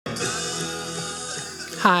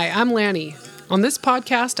Hi, I'm Lanny. On this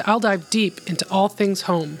podcast, I'll dive deep into all things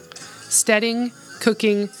home. Steading,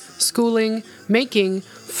 cooking, schooling, making,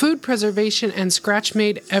 food preservation, and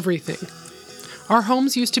scratch-made everything. Our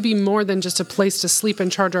homes used to be more than just a place to sleep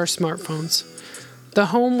and charge our smartphones. The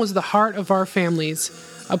home was the heart of our families,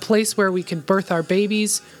 a place where we could birth our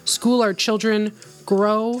babies, school our children,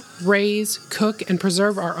 grow, raise, cook, and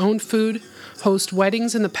preserve our own food, host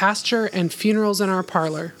weddings in the pasture, and funerals in our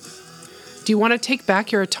parlor. Do you want to take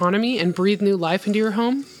back your autonomy and breathe new life into your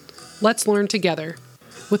home? Let's learn together.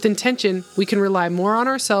 With intention, we can rely more on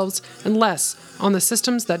ourselves and less on the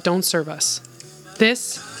systems that don't serve us.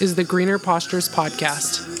 This is the Greener Postures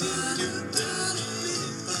Podcast.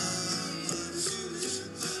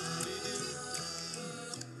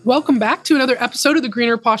 Welcome back to another episode of the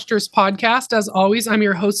Greener Postures Podcast. As always, I'm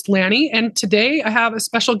your host, Lanny, and today I have a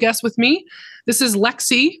special guest with me. This is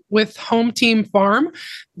Lexi with Home Team Farm.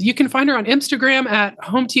 You can find her on Instagram at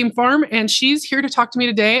Home Team Farm, and she's here to talk to me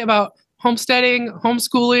today about homesteading,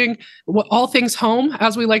 homeschooling, all things home,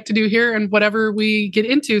 as we like to do here, and whatever we get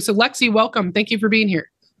into. So Lexi, welcome. Thank you for being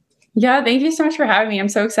here. Yeah, thank you so much for having me. I'm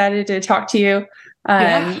so excited to talk to you.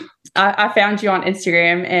 I found you on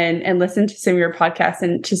Instagram and listened to some of your podcasts,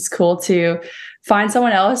 and it's just cool to find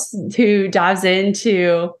someone else who dives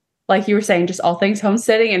into, like you were saying, just all things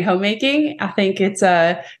homesteading and homemaking. I think it's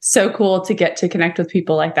so cool to get to connect with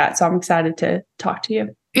people like that. So I'm excited to talk to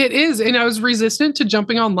you. It is. And I was resistant to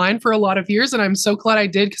jumping online for a lot of years. And I'm so glad I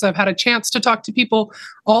did, because I've had a chance to talk to people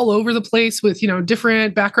all over the place with,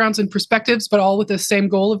 different backgrounds and perspectives, but all with the same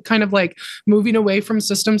goal of kind of like moving away from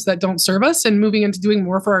systems that don't serve us and moving into doing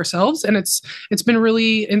more for ourselves. And it's been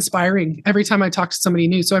really inspiring every time I talk to somebody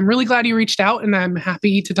new. So I'm really glad you reached out, and I'm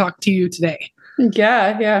happy to talk to you today.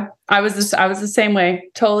 Yeah. I was the same way,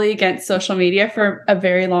 totally against social media for a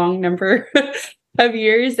very long number of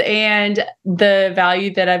years, and the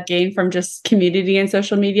value that I've gained from just community and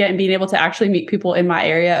social media and being able to actually meet people in my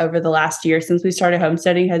area over the last year since we started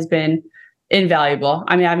homesteading has been invaluable.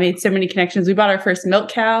 I mean, I made so many connections. We bought our first milk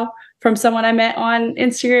cow from someone I met on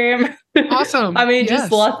Instagram. Awesome. I mean, yes.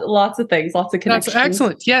 Just lots of things, lots of connections. That's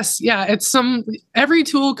excellent. Yes. Yeah. Every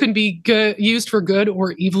tool can be used for good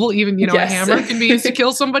or evil. Even, Yes. A hammer can be used to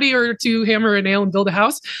kill somebody or to hammer a nail and build a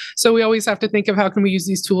house. So we always have to think of how can we use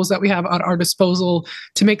these tools that we have at our disposal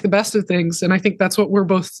to make the best of things. And I think that's what we're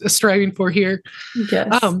both striving for here.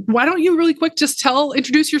 Yes. Why don't you really quick just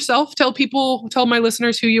introduce yourself, tell my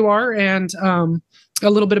listeners who you are, and a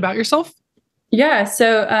little bit about yourself. Yeah.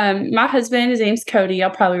 So my husband, his name's Cody. I'll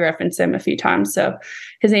probably reference him a few times. So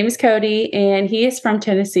his name is Cody, and he is from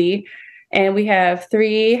Tennessee. And we have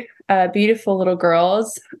three beautiful little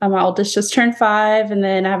girls. My oldest just turned 5, and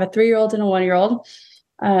then I have a 3-year-old and a 1-year-old.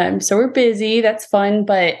 So we're busy. That's fun.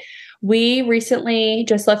 But we recently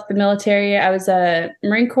just left the military. I was a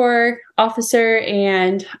Marine Corps officer,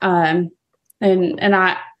 and I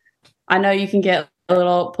know you can get a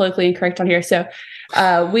little politically incorrect on here. So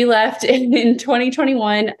we left in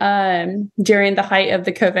 2021 during the height of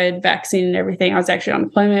the COVID vaccine and everything. I was actually on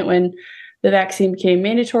deployment when the vaccine became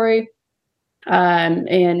mandatory,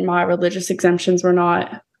 and my religious exemptions were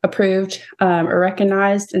not approved or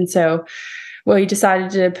recognized. And so we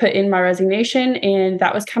decided to put in my resignation, and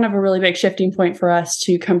that was kind of a really big shifting point for us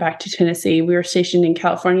to come back to Tennessee. We were stationed in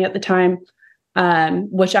California at the time,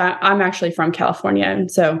 which I'm actually from California. And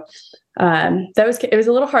so it was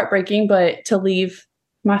a little heartbreaking, but to leave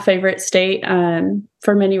my favorite state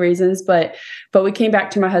for many reasons. But we came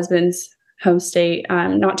back to my husband's home state,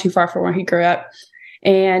 not too far from where he grew up,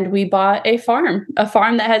 and we bought a farm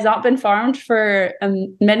that has not been farmed for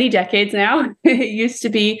many decades now. It used to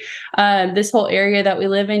be this whole area that we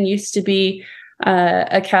live in used to be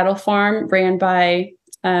a cattle farm ran by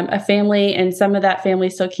a family, and some of that family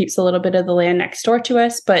still keeps a little bit of the land next door to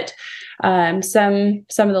us, but some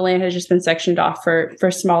of the land has just been sectioned off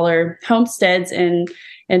for smaller homesteads and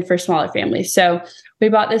for smaller families. So we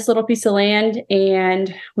bought this little piece of land,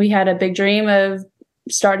 and we had a big dream of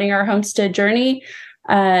starting our homestead journey.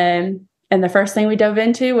 And the first thing we dove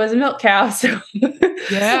into was a milk cow. So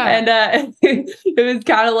yeah, and it was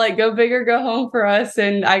kind of like go big or go home for us.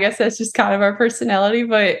 And I guess that's just kind of our personality,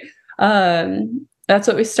 but that's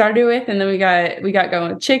what we started with. And then we got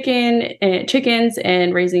going with chickens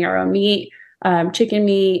and raising our own meat, chicken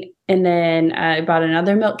meat. And then I bought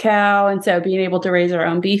another milk cow. And so being able to raise our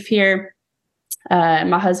own beef here.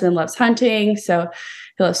 My husband loves hunting, so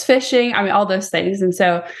he loves fishing. I mean, all those things. And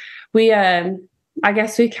so we, I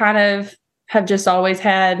guess we kind of have just always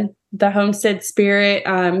had the homestead spirit.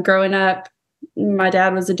 Growing up, my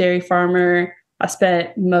dad was a dairy farmer. I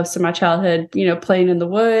spent most of my childhood, playing in the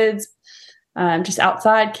woods, just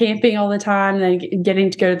outside camping all the time, and then getting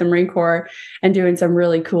to go to the Marine Corps and doing some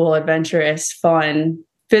really cool, adventurous, fun,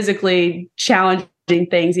 physically challenging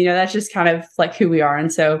things. That's just kind of like who we are.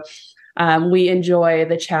 And so we enjoy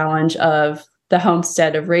the challenge of the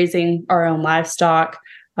homestead, of raising our own livestock,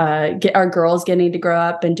 get our girls getting to grow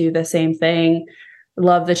up and do the same thing.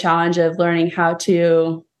 Love the challenge of learning how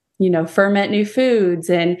to, ferment new foods.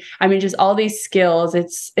 And I mean, just all these skills.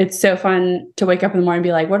 It's so fun to wake up in the morning and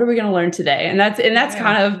be like, what are we going to learn today? And that's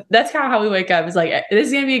kind of how we wake up. It's like, this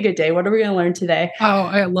is going to be a good day. What are we going to learn today? Oh,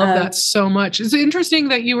 I love that so much. It's interesting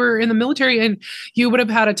that you were in the military and you would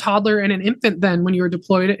have had a toddler and an infant then when you were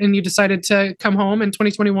deployed, and you decided to come home in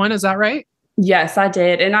 2021. Is that right? Yes, I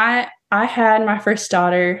did. And I had my first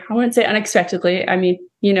daughter, I wouldn't say unexpectedly. I mean,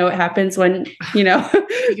 it happens when,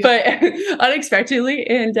 but unexpectedly.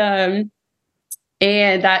 And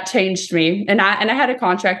that changed me. And I had a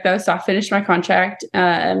contract though. So I finished my contract,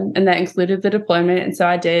 and that included the deployment. And so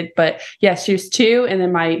I did, but yes, she was 2. And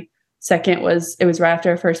then my second it was right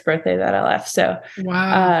after her first birthday that I left. So,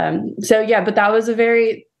 wow. But that was a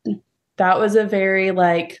very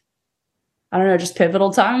like, I don't know, just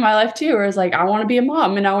pivotal time in my life too, where it's like, I want to be a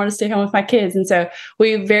mom and I want to stay home with my kids. And so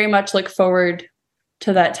we very much look forward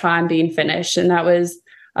to that time being finished. And that was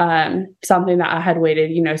something that I had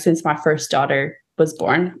waited, since my first daughter was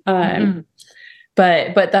born. But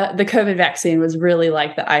the COVID vaccine was really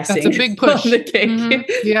like the icing. That's a big push. On the cake.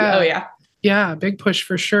 Mm-hmm. Yeah. Oh yeah. Yeah, big push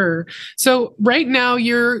for sure. So right now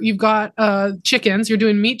you've got chickens. You're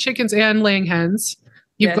doing meat chickens and laying hens.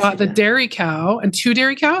 You've got the dairy cow and 2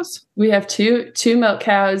 dairy cows? We have two milk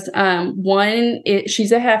cows. One,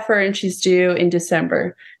 she's a heifer and she's due in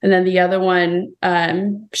December. And then the other one,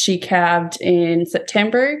 she calved in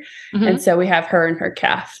September. Mm-hmm. And so we have her and her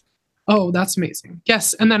calf. Oh, that's amazing.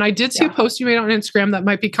 Yes. And then I did see a post you made on Instagram that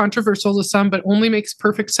might be controversial to some, but only makes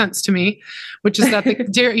perfect sense to me, which is that the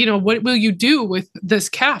dairy, what will you do with this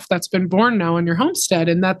calf that's been born now in your homestead?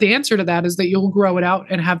 And that the answer to that is that you'll grow it out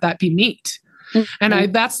and have that be meat.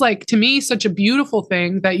 And that's like, to me, such a beautiful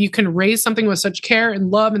thing that you can raise something with such care and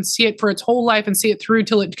love and see it for its whole life and see it through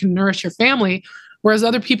till it can nourish your family. Whereas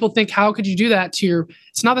other people think, how could you do that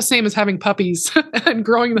it's not the same as having puppies and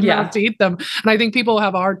growing them out to eat them. And I think people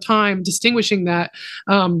have a hard time distinguishing that.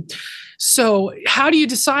 So how do you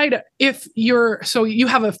decide so you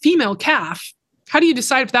have a female calf, how do you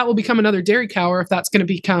decide if that will become another dairy cow or if that's going to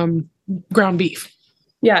become ground beef?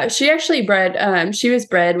 Yeah, she actually she was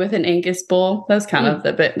bred with an Angus bull. That was kind of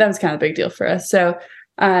a big deal for us. So,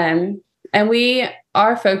 and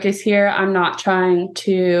our focus here, I'm not trying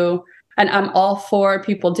to, and I'm all for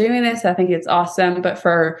people doing this. I think it's awesome. But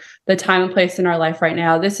for the time and place in our life right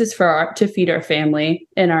now, this is to feed our family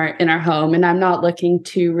in our home. And I'm not looking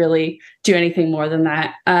to really do anything more than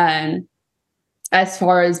that. As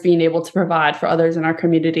far as being able to provide for others in our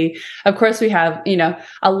community. Of course, we have,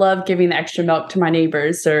 I love giving the extra milk to my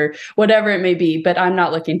neighbors or whatever it may be, but I'm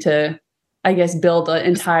not looking to, I guess, build an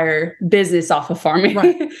entire business off of farming.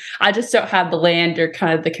 Right. I just don't have the land or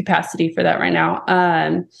kind of the capacity for that right now.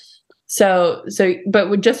 But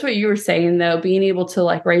with just what you were saying though, being able to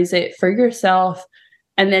like raise it for yourself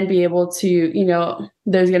and then be able to,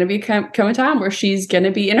 there's going to be come a time where she's going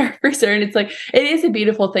to be in her freezer. And it's like, it is a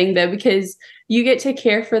beautiful thing though, because you get to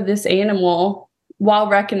care for this animal while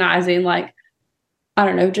recognizing like, I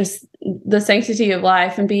don't know, just the sanctity of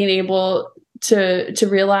life and being able to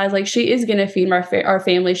realize like she is going to feed our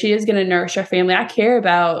family. She is going to nourish our family. I care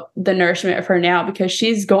about the nourishment of her now because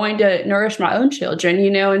she's going to nourish my own children,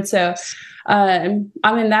 and so I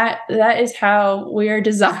mean, that is how we are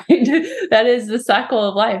designed. That is the cycle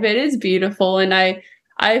of life. It is beautiful. And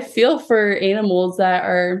I feel for animals that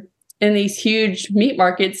are in these huge meat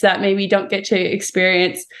markets that maybe don't get to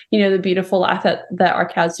experience, the beautiful life that our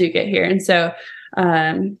cows do get here. And so,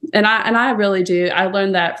 and I really do. I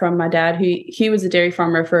learned that from my dad. He was a dairy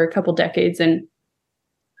farmer for a couple decades. And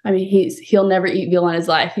I mean, he'll never eat veal in his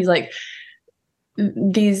life. He's like,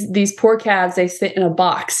 these poor calves, they sit in a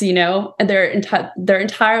box, and their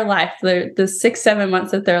entire life, the 6-7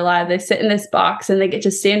 months that they're alive, they sit in this box and they get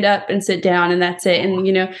to stand up and sit down and that's it.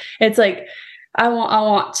 And, it's like, I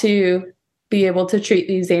want to be able to treat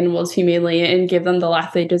these animals humanely and give them the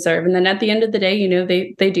life they deserve. And then at the end of the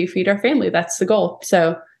day, they do feed our family. That's the goal.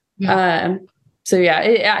 So, I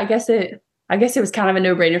guess it was kind of a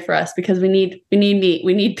no-brainer for us because we need meat,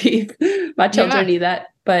 we need beef. My children need that.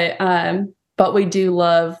 But we do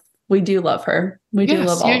love her. We do love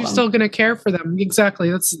all of them. You're still going to care for them.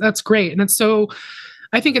 Exactly. That's great. And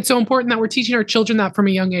I think it's so important that we're teaching our children that from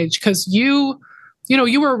a young age because you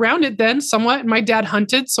were around it then somewhat. My dad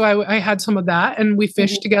hunted, so I had some of that and we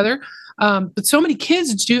fished together. But so many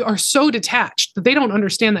kids are so detached that they don't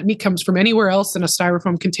understand that meat comes from anywhere else than a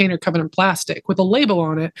styrofoam container covered in plastic with a label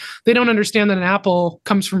on it. They don't understand that an apple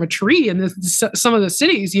comes from a tree in some of the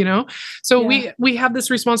cities, So we have this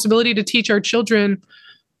responsibility to teach our children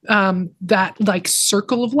that like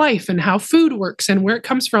circle of life and how food works and where it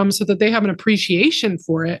comes from, so that they have an appreciation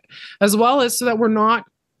for it, as well as so that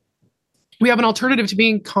we have an alternative to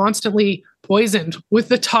being constantly poisoned with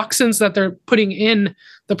the toxins that they're putting in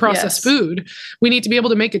the processed food. We need to be able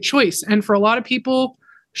to make a choice. And for a lot of people,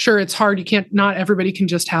 sure, it's hard. Not everybody can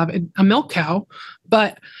just have a milk cow,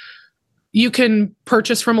 but you can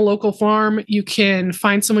purchase from a local farm. You can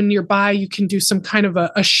find someone nearby. You can do some kind of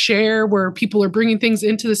a share where people are bringing things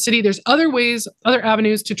into the city. There's other ways, other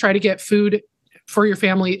avenues to try to get food for your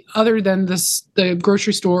family other than the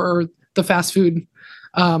grocery store or the fast food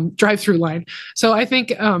drive-through line. So I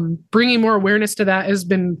think bringing more awareness to that has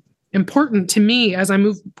been important to me as I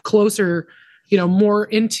move closer, more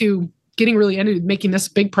into getting really into making this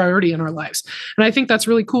a big priority in our lives. And I think that's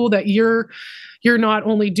really cool that you're not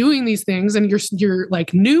only doing these things and you're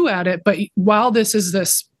like new at it, but while this is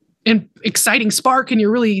this exciting spark and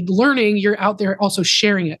you're really learning, you're out there also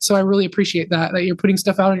sharing it. So I really appreciate that you're putting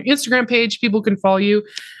stuff out on your Instagram page. People can follow you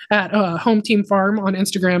at Home Team Farm on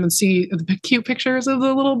Instagram and see the cute pictures of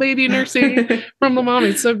the little baby nursing from the mommy.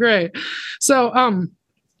 It's so great. So,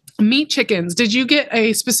 meat chickens, did you get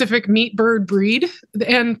a specific meat bird breed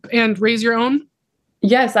and raise your own?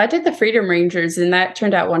 Yes, I did the Freedom Rangers, and that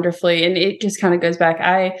turned out wonderfully. And it just kind of goes back.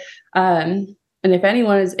 And if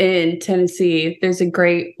anyone is in Tennessee, there's a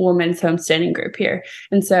great women's homesteading group here.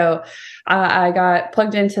 And so I got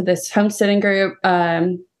plugged into this homesteading group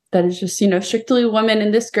that is just, strictly women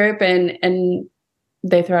in this group. And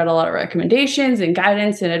they throw out a lot of recommendations and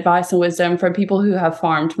guidance and advice and wisdom from people who have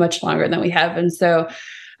farmed much longer than we have. And so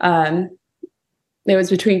it was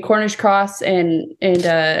between Cornish Cross and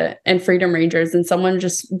Freedom Rangers. And someone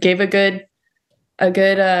just gave a good I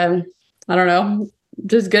don't know,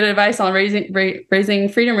 just good advice on raising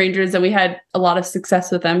Freedom Rangers, and we had a lot of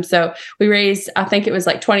success with them. So we raised, I think it was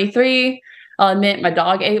like 23. I'll admit my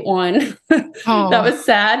dog ate one. That was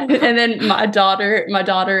sad. And then my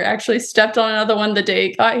daughter actually stepped on another one the day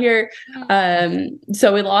it got here.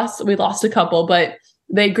 So we lost a couple, but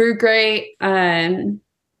they grew great.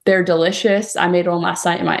 They're delicious. I made one last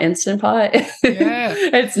night in my Instant Pot. Yeah.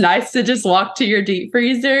 It's nice to just walk to your deep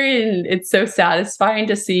freezer, and it's so satisfying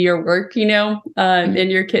to see your work, in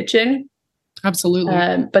your kitchen. Absolutely.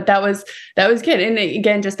 But that was good. And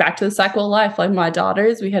again, just back to the cycle of life, like my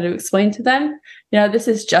daughters, we had to explain to them, this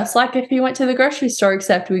is just like if you went to the grocery store,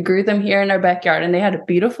 except we grew them here in our backyard, and they had a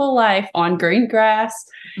beautiful life on green grass.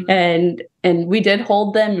 Mm-hmm. And we did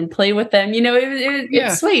hold them and play with them.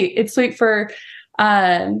 It's sweet. It's sweet for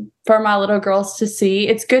my little girls to see.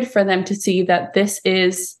 It's good for them to see that this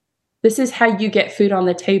is how you get food on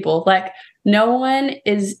the table. Like, no one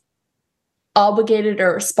is obligated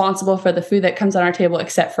or responsible for the food that comes on our table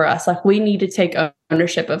except for us. Like, we need to take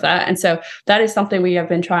ownership of that. And so that is something we have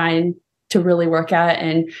been trying to really work at,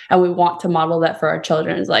 and we want to model that for our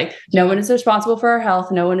children. It's like, no one is responsible for our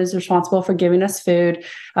health. No one is responsible for giving us food.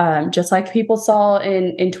 Just like people saw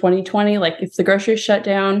in 2020, like if the groceries shut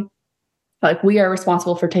down, like, we are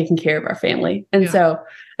responsible for taking care of our family. And so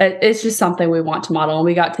it's just something we want to model. And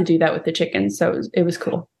we got to do that with the chickens. So it was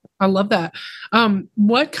cool. I love that.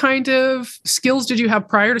 What kind of skills did you have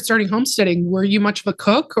prior to starting homesteading? Were you much of a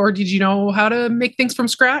cook, or did you know how to make things from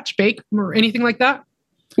scratch, bake, or anything like that?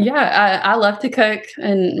 Yeah, I love to cook,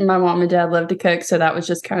 and my mom and dad love to cook. So that was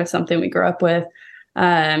just kind of something we grew up with.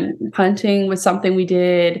 Hunting was something we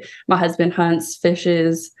did. My husband hunts,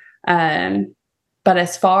 fishes. But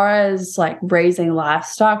as far as like raising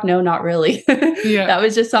livestock, no, not really. That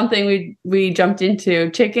was just something we jumped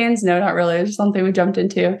into. Chickens, no, not really. It was just something we jumped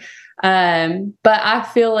into. But I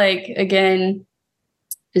feel like, again,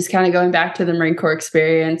 just kind of going back to the Marine Corps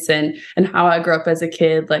experience and how I grew up as a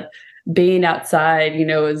kid, like being outside,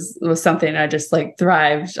 was something I just like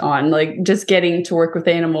thrived on. Like, just getting to work with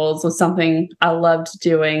animals was something I loved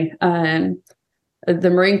doing.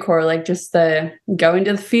 The Marine Corps, like just the going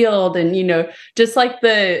to the field and, just like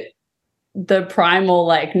the primal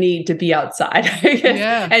like need to be outside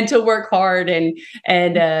and to work hard and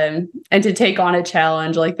to take on a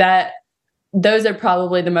challenge like that. Those are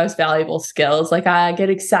probably the most valuable skills. Like, I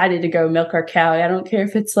get excited to go milk our cow. I don't care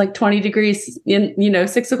if it's like 20 degrees in,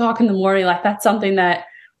 6 o'clock in the morning. Like, that's something that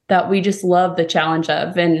we just love the challenge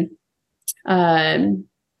of. And,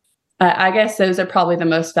 I guess those are probably the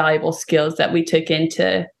most valuable skills that we took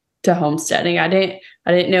into homesteading. I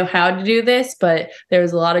didn't know how to do this, but there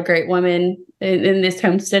was a lot of great women in this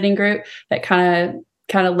homesteading group that kind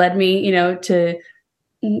kind of led me, to,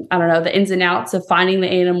 I don't know, the ins and outs of finding the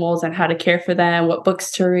animals and how to care for them, what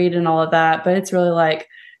books to read and all of that. But it's really like,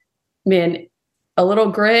 man, a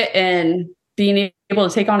little grit and being able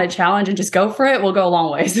to take on a challenge and just go for it will go a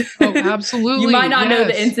long ways. Oh, absolutely. You might not know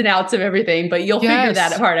the ins and outs of everything, but you'll figure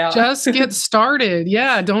that part out. Just get started.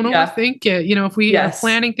 Yeah. Don't overthink it. If we are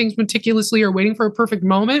planning things meticulously or waiting for a perfect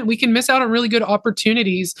moment, we can miss out on really good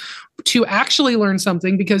opportunities to actually learn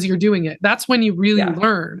something because you're doing it. That's when you really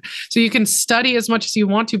learn. So you can study as much as you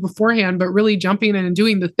want to beforehand, but really jumping in and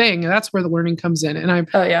doing the thing. That's where the learning comes in. And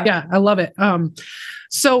I love it.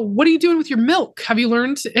 So what are you doing with your milk? Have you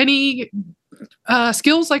learned any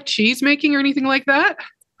skills like cheese making or anything like that?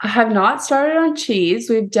 I have not started on cheese.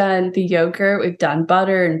 We've done the yogurt, we've done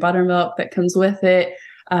butter and buttermilk that comes with it.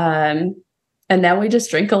 And then we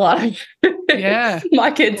just drink a lot of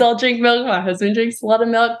my kids all drink milk. My husband drinks a lot of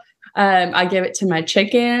milk. I give it to my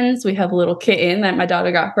chickens. We have a little kitten that my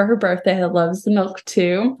daughter got for her birthday that loves the milk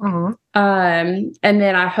too. Uh-huh. And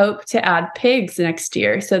then I hope to add pigs next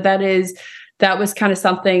year. So that was kind of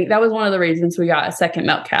something, that was one of the reasons we got a second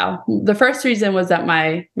milk cow. The first reason was that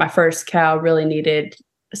my first cow really needed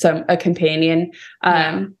a companion.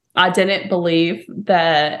 I didn't believe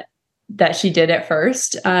that she did at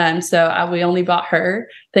first. So we only bought her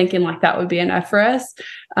thinking like that would be enough for us.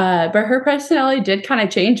 But her personality did kind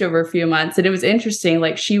of change over a few months. And it was interesting.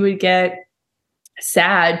 Like she would get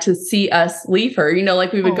sad to see us leave her,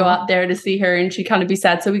 like we would go out there to see her and she'd kind of be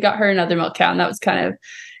sad. So we got her another milk cow, and that was kind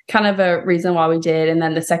of a reason why we did. And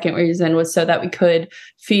then the second reason was so that we could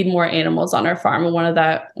feed more animals on our farm. And one of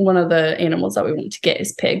the animals that we want to get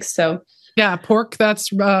is pigs. So yeah, pork that's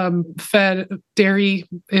fed dairy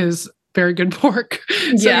is very good pork.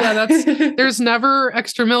 So there's never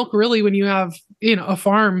extra milk really when you have, a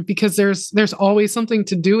farm, because there's always something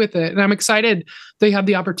to do with it. And I'm excited they have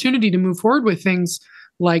the opportunity to move forward with things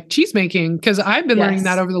like cheese making, because I've been learning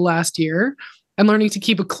that over the last year. I'm learning to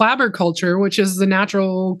keep a clabber culture, which is the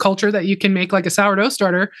natural culture that you can make like a sourdough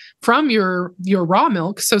starter from your raw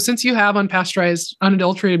milk. So since you have unpasteurized,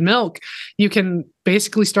 unadulterated milk, you can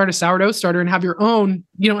basically start a sourdough starter and have your own.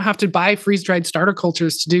 You don't have to buy freeze-dried starter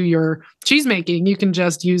cultures to do your cheese making. You can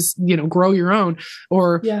just use, grow your own,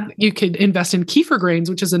 or you could invest in kefir grains,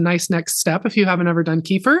 which is a nice next step if you haven't ever done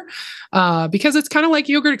kefir, because it's kind of like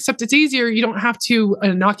yogurt, except it's easier. You don't have to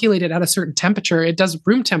inoculate it at a certain temperature. It does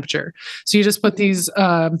room temperature. So you just put these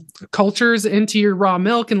cultures into your raw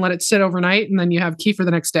milk and let it sit overnight. And then you have kefir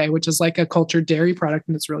the next day, which is like a cultured dairy product.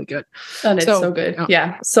 And it's really good. And it's so good.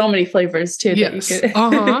 Yeah. So many flavors too. Yes.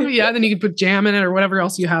 Yeah. Then you can put jam in it or whatever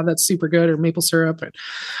else you have that's super good, or maple syrup.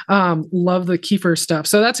 Love the kefir stuff.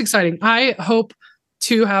 So that's exciting. I hope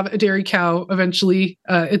to have a dairy cow eventually.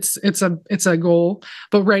 It's a goal,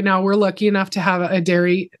 but right now we're lucky enough to have a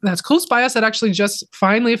dairy that's close by us that actually just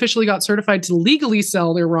finally officially got certified to legally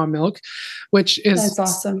sell their raw milk, which is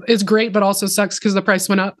awesome. Is great, but also sucks because the price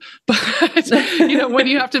went up. But when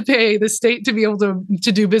you have to pay the state to be able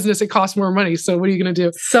to do business, it costs more money. So what are you going to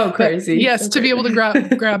do? So crazy. But yes, to be able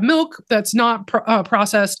to grab milk that's not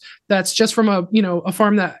processed, that's just from a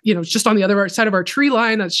farm that just on the other side of our tree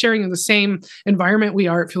line, that's sharing in the same environment we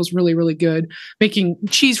are. It feels really, really good. Making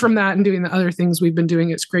cheese from that and doing the other things we've been doing,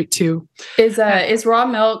 it's great too. Is raw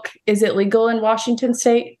milk, is it legal in Washington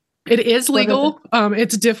State? It is legal.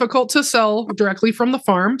 It's difficult to sell directly from the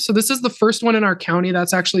farm. So this is the first one in our county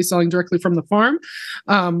that's actually selling directly from the farm.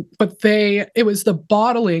 But it was the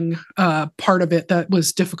bottling part of it that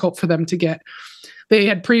was difficult for them to get. They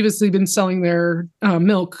had previously been selling their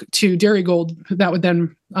milk to Dairy Gold that would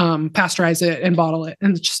then pasteurize it and bottle it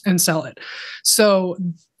and sell it. So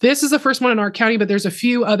this is the first one in our county, but there's a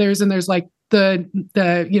few others, and there's like the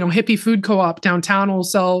hippie food co-op downtown will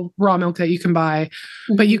sell raw milk that you can buy,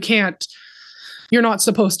 but you're not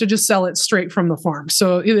supposed to just sell it straight from the farm.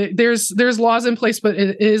 So there's laws in place, but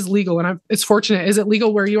it is legal, and it's fortunate. Is it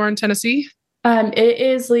legal where you are in Tennessee? It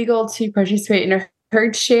is legal to participate in a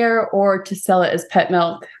herd share or to sell it as pet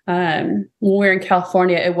milk. When we were in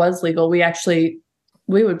California, it was legal. We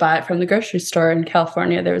would buy it from the grocery store in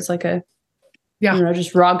California. There was like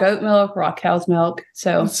just raw goat milk, raw cow's milk.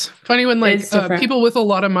 So it's funny when people with a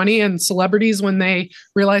lot of money and celebrities, when they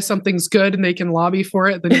realize something's good and they can lobby for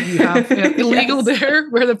it, then you have illegal there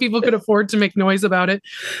where the people could afford to make noise about it.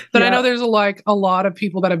 But I know there's a lot of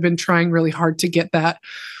people that have been trying really hard to get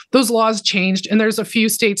those laws changed. And there's a few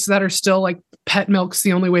states that are still like pet milk's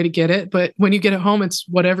the only way to get it. But when you get it home, it's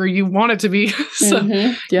whatever you want it to be. So,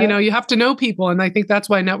 you have to know people. And I think that's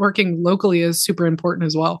why networking locally is super important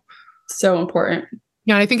as well. So important.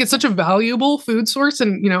 Yeah. I think it's such a valuable food source.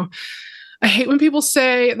 And, I hate when people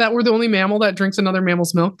say that we're the only mammal that drinks another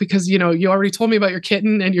mammal's milk because, you already told me about your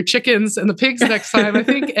kitten and your chickens and the pigs next time. I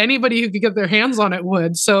think anybody who could get their hands on it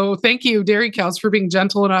would. So thank you, dairy cows, for being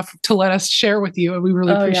gentle enough to let us share with you. And we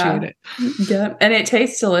really appreciate it. Yeah. And it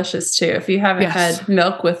tastes delicious too. If you haven't had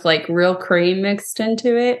milk with like real cream mixed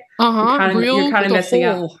into it, you're kind of missing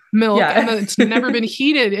out. Milk, and then it's never been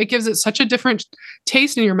heated. It gives it such a different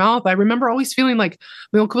taste in your mouth. I remember always feeling like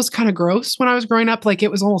milk was kind of gross when I was growing up, like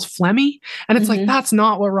it was almost phlegmy. And it's like, that's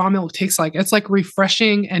not what raw milk tastes like. It's like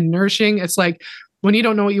refreshing and nourishing. It's like when you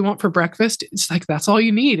don't know what you want for breakfast, it's like, that's all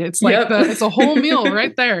you need. It's like, it's a whole meal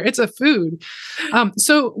right there. It's a food.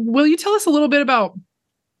 So will you tell us a little bit about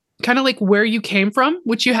kind of like where you came from,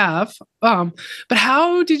 which you have, but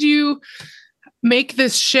how did you make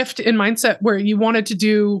this shift in mindset where you wanted to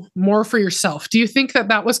do more for yourself? Do you think that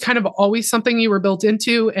that was kind of always something you were built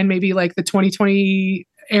into, and maybe like the 2020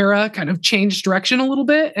 era kind of changed direction a little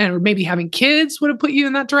bit, and maybe having kids would have put you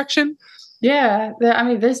in that direction? Yeah. I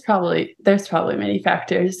mean, there's probably many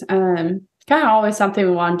factors. Kind of always something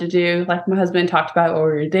we wanted to do. Like my husband talked about when we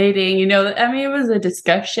were dating, I mean, it was a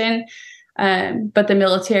discussion. But the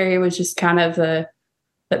military was just kind of the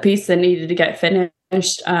piece that needed to get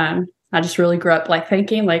finished. I just really grew up like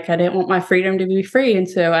thinking like I didn't want my freedom to be free. And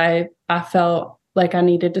so I felt like I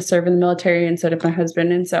needed to serve in the military, and so did my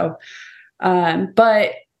husband. And so,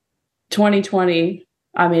 but 2020,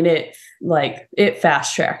 I mean, it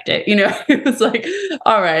fast tracked it, it was like,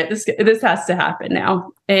 all right, this has to happen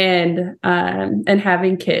now. And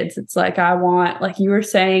having kids, it's like, I want, like you were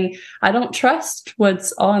saying, I don't trust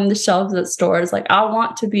what's on the shelves at stores. Like I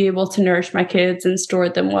want to be able to nourish my kids and store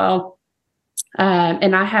them well.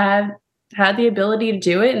 And I had the ability to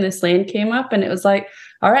do it, and this land came up, and it was like,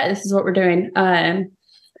 all right, this is what we're doing. And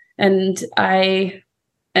I'm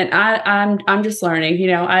just learning,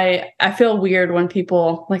 I feel weird when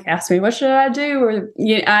people like ask me, what should I do? Or,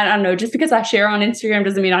 I don't know, just because I share on Instagram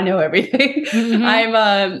doesn't mean I know everything.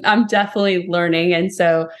 I'm definitely learning. And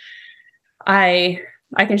so I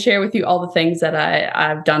can share with you all the things that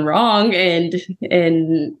I've done wrong, and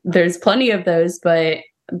there's plenty of those, but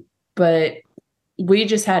we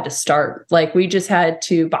just had to start. Like we just had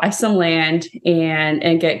to buy some land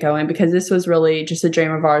and get going, because this was really just a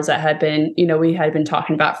dream of ours that had been, we had been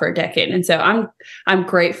talking about for a decade. And so I'm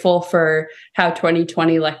grateful for how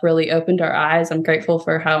 2020 like really opened our eyes. I'm grateful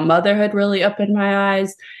for how motherhood really opened my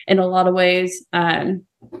eyes in a lot of ways.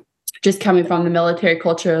 Just coming from the military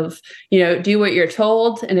culture of, do what you're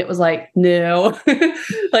told. And it was like, no,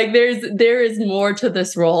 like there is more to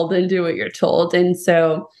this role than do what you're told. And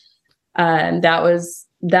so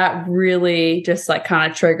that really just like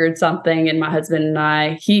kind of triggered something in my husband and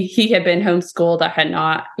I. He had been homeschooled. I had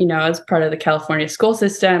not, I was part of the California school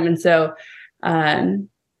system. And so,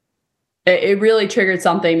 it really triggered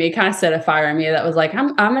something. It kind of set a fire in me that was like,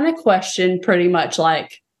 I'm going to question pretty much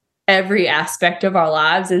like every aspect of our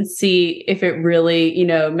lives and see if it really,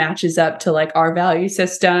 matches up to like our value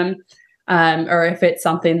system, or if it's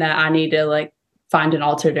something that I need to like find an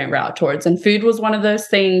alternate route towards. And food was one of those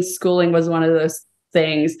things. Schooling was one of those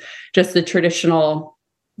things. Just the traditional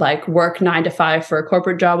like work 9 to 5 for a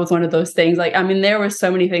corporate job was one of those things. Like, I mean, there were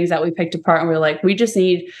so many things that we picked apart, and we were like, we just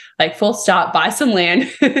need like full stop, buy some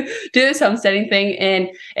land, do this homesteading thing. And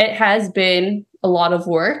it has been a lot of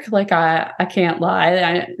work. Like I can't lie.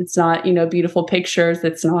 It's not, beautiful pictures.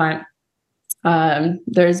 It's not,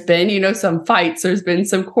 there's been, some fights, there's been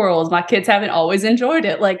some quarrels. My kids haven't always enjoyed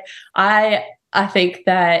it. Like I think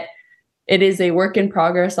that it is a work in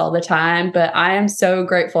progress all the time, but I am so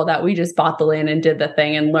grateful that we just bought the land and did the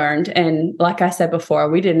thing and learned. And like I said before,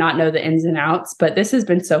 we did not know the ins and outs, but this has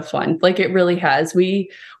been so fun. Like it really has. We've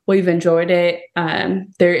enjoyed it.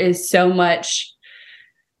 There is so much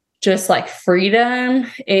just like freedom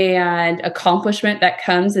and accomplishment that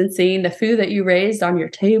comes in seeing the food that you raised on your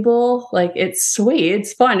table. Like it's sweet.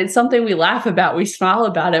 It's fun. It's something we laugh about. We smile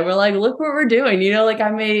about it. We're like, look what we're doing. Like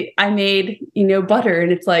I made, butter,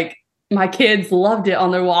 and it's like, my kids loved it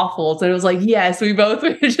on their waffles. And it was like, yes, we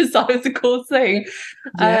just thought it was the coolest thing.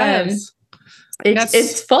 Yes.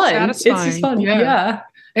 It's fun. Satisfying. It's just fun. Yeah.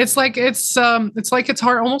 It's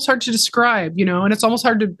hard, almost hard to describe, and it's almost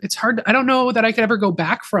hard. I don't know that I could ever go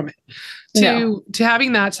back from it to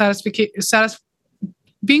having that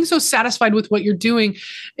being so satisfied with what you're doing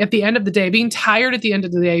at the end of the day, being tired at the end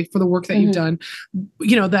of the day for the work that you've done,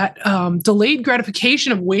 that delayed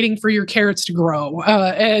gratification of waiting for your carrots to grow,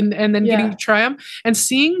 and then getting to try them, and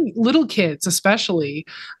seeing little kids, especially,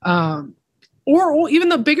 or even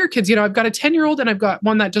the bigger kids, I've got a 10-year-old and I've got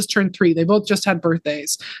one that just turned 3. They both just had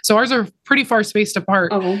birthdays. So ours are pretty far spaced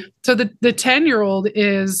apart. Oh. So the 10-year-old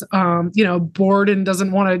is, bored and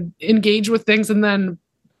doesn't want to engage with things.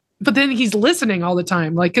 But then he's listening all the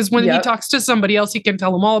time. Like, cause when he talks to somebody else, he can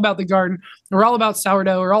tell them all about the garden or all about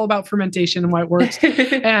sourdough or all about fermentation and why it works.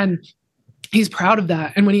 And he's proud of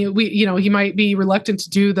that. And when he might be reluctant to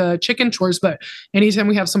do the chicken chores, but anytime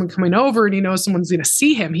we have someone coming over and he knows someone's going to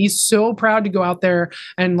see him, he's so proud to go out there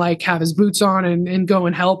and like have his boots on and go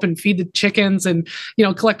and help and feed the chickens and,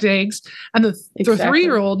 collect eggs. And the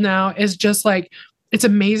 3-year-old now is just like, it's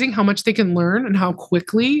amazing how much they can learn and how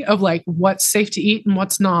quickly of like what's safe to eat and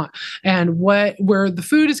what's not and where the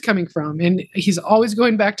food is coming from. And he's always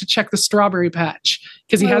going back to check the strawberry patch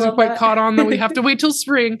because he hasn't quite caught on that we have to wait till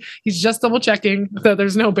spring. He's just double checking that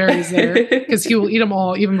there's no berries there because he will eat them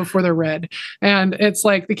all even before they're red. And it's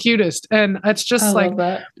like the cutest. And it's just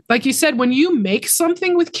like you said, when you make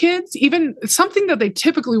something with kids, even something that they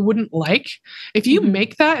typically wouldn't like, if you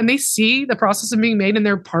make that and they see the process of being made and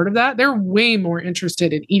they're part of that, they're way more interested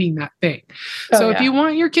in eating that thing. If you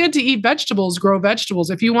want your kid to eat vegetables, grow vegetables.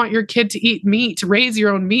 If you want your kid to eat meat, raise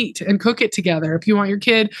your own meat and cook it together. If you want your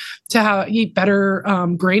kid to eat better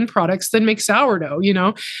grain products, then make sourdough.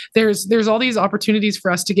 There's all these opportunities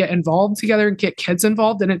for us to get involved together and get kids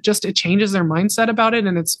involved, and it changes their mindset about it,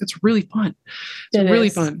 and it's really fun. It's really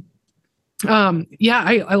fun.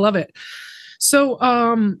 I love it. So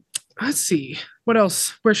let's see. What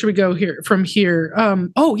else? Where should we go from here?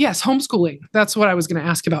 Oh, yes, homeschooling. That's what I was going to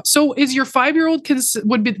ask about. So is your 5-year-old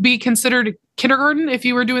would be considered kindergarten if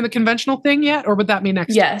you were doing the conventional thing yet, or would that be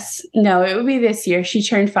next year? Yes. No, it would be this year. She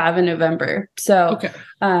turned 5 in November. So, okay.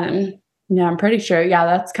 I'm pretty sure. Yeah,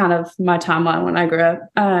 that's kind of my timeline when I grew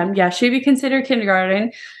up. She'd be considered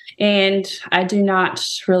kindergarten. And I do not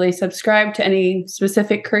really subscribe to any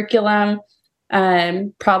specific curriculum.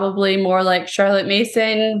 Probably more like Charlotte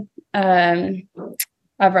Mason. I've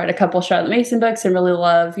read a couple Charlotte Mason books and really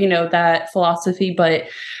love, that philosophy, but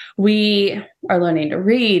we are learning to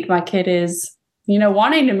read. My kid is,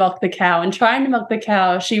 wanting to milk the cow and trying to milk the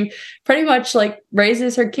cow. She pretty much like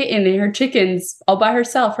raises her kitten and her chickens all by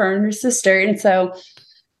herself, her and her sister. And so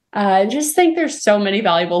I just think there's so many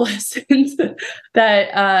valuable lessons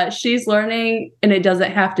that she's learning, and it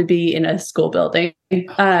doesn't have to be in a school building.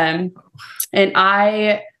 And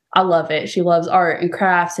I love it. She loves art and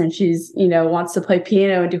crafts, and she's, wants to play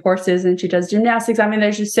piano and do horses, and she does gymnastics. I mean,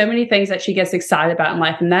 there's just so many things that she gets excited about in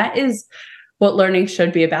life. And that is what learning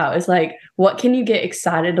should be about, is like, what can you get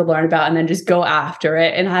excited to learn about and then just go after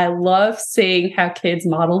it? And I love seeing how kids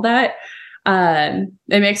model that. It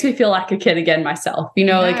makes me feel like a kid again myself,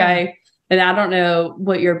 and I don't know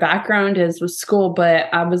what your background is with school,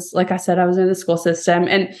 but I was in the school system,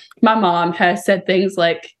 and my mom has said things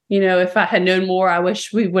like, if I had known more, I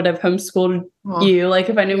wish we would have homeschooled you. Like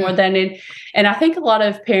if I knew more then. And I think a lot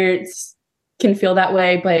of parents can feel that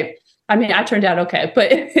way, but I mean, I turned out okay,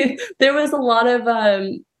 but there was a lot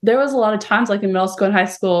of times like in middle school and high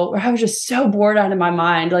school where I was just so bored out of my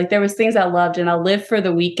mind. Like there was things I loved and I lived for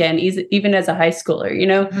the weekend, even as a high schooler,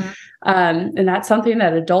 Mm-hmm. And that's something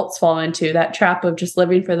that adults fall into, that trap of just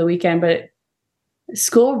living for the weekend. But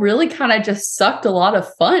school really kind of just sucked a lot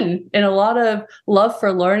of fun and a lot of love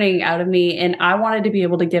for learning out of me. And I wanted to be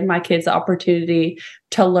able to give my kids the opportunity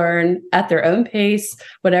to learn at their own pace,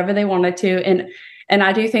 whatever they wanted to. And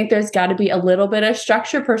I do think there's got to be a little bit of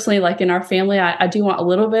structure personally, like in our family, I do want a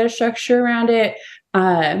little bit of structure around it.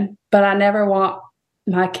 But I never want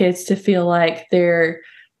my kids to feel like they're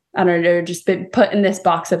just been put in this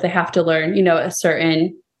box that they have to learn, a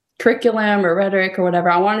certain curriculum or rhetoric or whatever.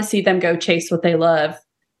 I want to see them go chase what they love.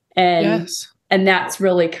 And that's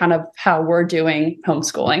really kind of how we're doing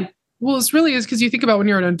homeschooling. Well, it really is, because you think about when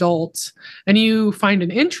you're an adult and you find an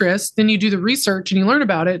interest, then you do the research and you learn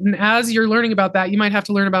about it. And as you're learning about that, you might have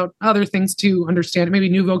to learn about other things to understand it, maybe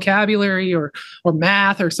new vocabulary or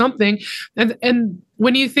math or something. And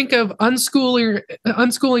when you think of unschooling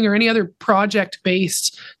or any other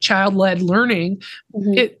project-based child-led learning,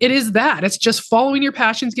 mm-hmm. it is that. It's just following your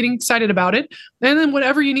passions, getting excited about it, and then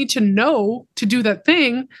whatever you need to know to do that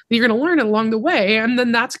thing, you're going to learn it along the way, and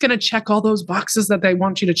then that's going to check all those boxes that they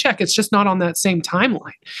want you to check. It's just not on that same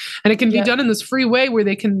timeline. And it can be done in this free way where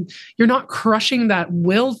you're not crushing that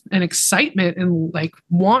will and excitement and like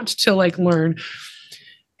want to like learn.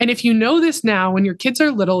 And if you know this now, when your kids are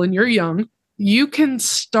little and you're young, you can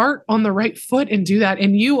start on the right foot and do that.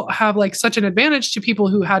 And you have like such an advantage to people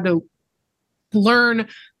who had to learn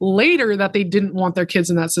later that they didn't want their kids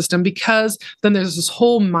in that system, because then there's this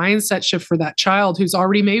whole mindset shift for that child who's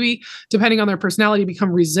already, maybe depending on their personality,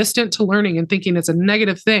 become resistant to learning and thinking it's a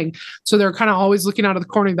negative thing. So they're kind of always looking out of the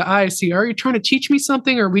corner of the eye, see, are you trying to teach me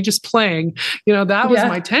something, or are we just playing? That was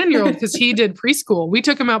my 10-year-old, because he did preschool. We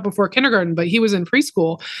took him out before kindergarten, but he was in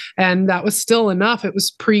preschool, and that was still enough. It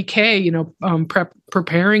was pre-K,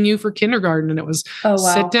 preparing you for kindergarten. And it was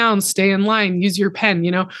sit down, stay in line, use your pen,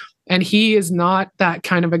 and he is not that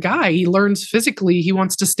kind of a guy. He learns physically. He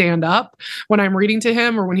wants to stand up when I'm reading to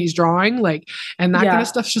him or when he's drawing, and that kind of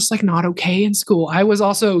stuff's just not okay in school. I was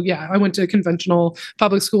also, I went to conventional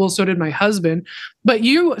public school. So did my husband. But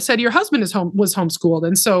you said your husband was homeschooled.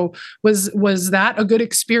 And so was that a good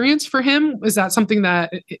experience for him? Is that something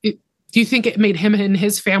that, do you think it made him and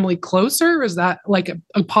his family closer? Is that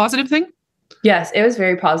a positive thing? Yes, it was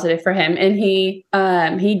very positive for him. And he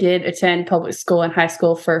did attend public school in high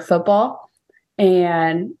school for football.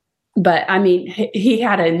 But I mean, he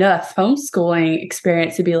had enough homeschooling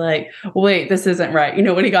experience to be like, wait, this isn't right.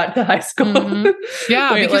 When he got to high school. Mm-hmm.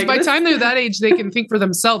 Yeah, because by the time they're that age, they can think for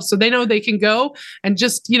themselves. So they know they can go and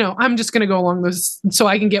just, I'm just going to go along this so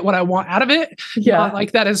I can get what I want out of it. Yeah.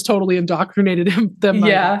 That has totally indoctrinated them by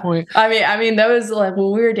that point. I mean, that was when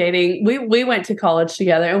we were dating, we went to college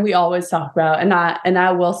together, and we always talk about, and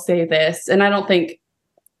I will say this, and I don't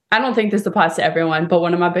think this applies to everyone, but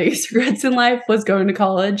one of my biggest regrets in life was going to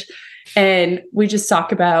college. And we just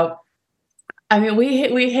talk about,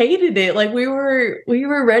 we hated it. We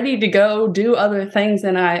were ready to go do other things.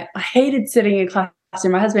 And I hated sitting in class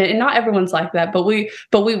with my husband, and not everyone's like that, but we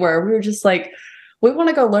were just we want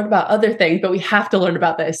to go learn about other things, but we have to learn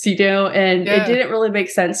about this, and it didn't really make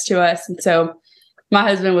sense to us. And so my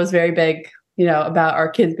husband was very big, about our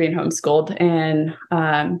kids being homeschooled,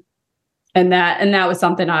 and that was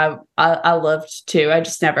something I loved too. I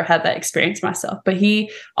just never had that experience myself, but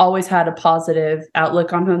he always had a positive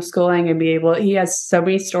outlook on homeschooling, and he has so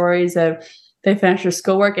many stories of they finished their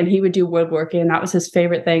schoolwork and he would do woodworking. That was his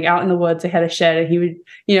favorite thing, out in the woods. They had a shed, and he would,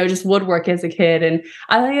 just woodwork as a kid. And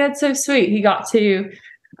I think that's so sweet. He got to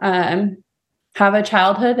have a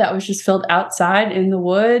childhood that was just filled outside in the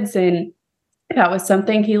woods. And that was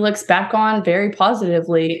something he looks back on very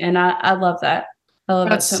positively. And I love that. I love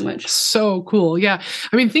that so much. So cool. Yeah.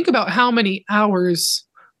 Think about how many hours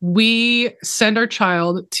we send our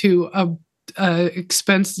child to a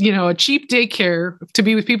expense, a cheap daycare to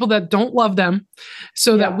be with people that don't love them,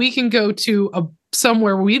 so that we can go to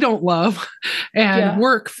somewhere we don't love and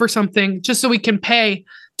work for something just so we can pay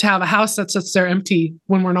to have a house that sits there empty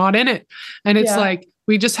when we're not in it. And it's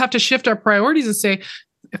we just have to shift our priorities and say,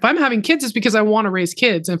 if I'm having kids, it's because I want to raise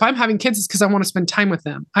kids. And if I'm having kids, it's because I want to spend time with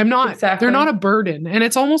them. They're not a burden. And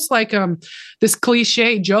it's almost like this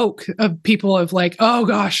cliche joke of people of oh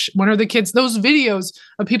gosh, when are the kids, those videos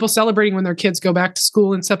of people celebrating when their kids go back to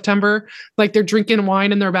school in September, they're drinking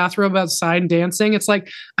wine in their bathrobe outside and dancing. It's I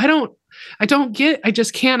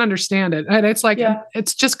just can't understand it. And it's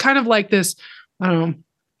it's just kind of this, I don't know,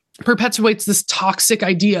 perpetuates this toxic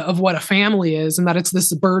idea of what a family is, and that it's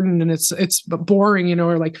this burden and it's boring,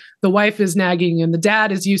 or the wife is nagging and the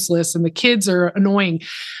dad is useless and the kids are annoying.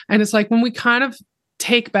 And it's when we kind of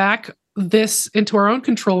take back this into our own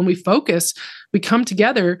control and we focus, we come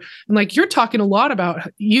together. And you're talking a lot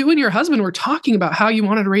about, you and your husband were talking about how you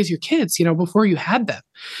wanted to raise your kids, before you had them.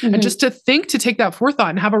 Mm-hmm. And just to take that forethought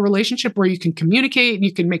and have a relationship where you can communicate and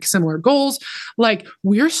you can make similar goals.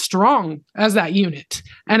 We're strong as that unit.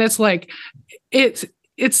 And it's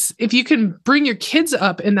if you can bring your kids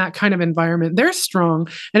up in that kind of environment, they're strong.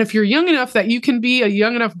 And if you're young enough that you can be a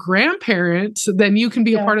young enough grandparent, then you can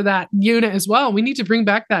be a part of that unit as well. We need to bring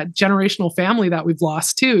back that generational family that we've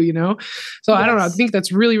lost too, So I don't know. I think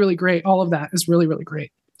that's really, really great. All of that is really, really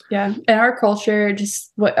great. Yeah. And our culture,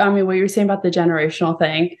 what you were saying about the generational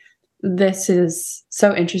thing, this is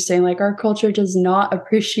so interesting. Our culture does not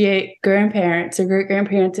appreciate grandparents or great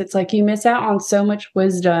grandparents. It's you miss out on so much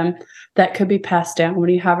wisdom that could be passed down when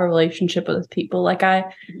you have a relationship with people.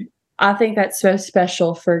 I think that's so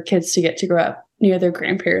special for kids to get to grow up near their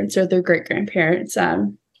grandparents or their great grandparents,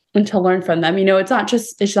 and to learn from them. It's not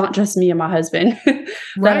just me and my husband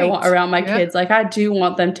that I want around my kids. I do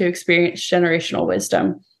want them to experience generational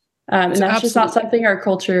wisdom. And that's just not something our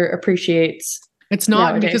culture appreciates. It's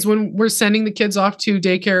not nowadays. Because when we're sending the kids off to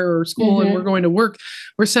daycare or school and we're going to work,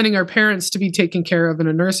 we're sending our parents to be taken care of in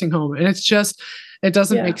a nursing home. And it's just, it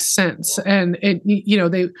doesn't make sense. And you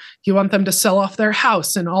want them to sell off their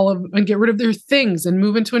house and get rid of their things and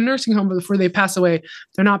move into a nursing home before they pass away.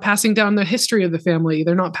 They're not passing down the history of the family.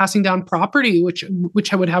 They're not passing down property, which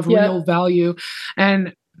would have real value.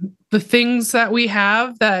 And the things that we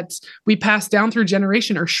have that we pass down through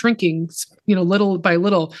generation are shrinking, little by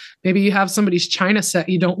little. Maybe you have somebody's china set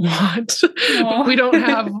you don't want. we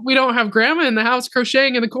don't have grandma in the house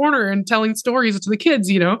crocheting in the corner and telling stories to the kids,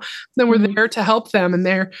 then we're there to help them, and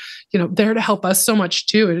they're there to help us so much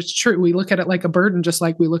too. And it's true, we look at it like a burden, just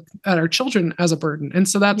like we look at our children as a burden. And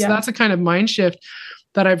so that's a kind of mind shift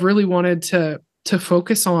that I've really wanted to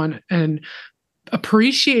focus on, and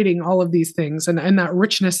appreciating all of these things and that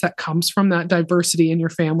richness that comes from that diversity in your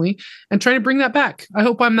family, and trying to bring that back. I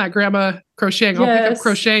hope I'm that grandma crocheting. I'll pick up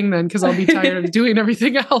crocheting then, because I'll be tired of doing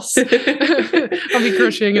everything else. I'll be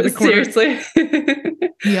crocheting in the corner. Seriously.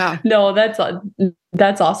 Yeah. No, that's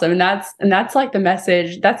awesome. And that's like the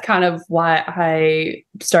message. That's kind of why I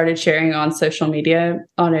started sharing on social media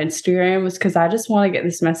on Instagram, was because I just want to get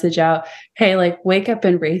this message out. Hey, like, wake up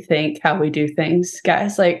and rethink how we do things,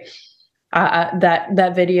 guys. Like,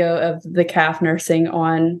 that video of the calf nursing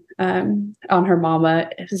on her mama,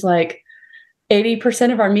 it was like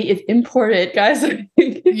 80% of our meat is imported, guys.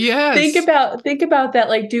 Yes. Think about that.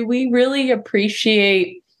 Like, do we really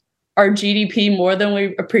appreciate our GDP more than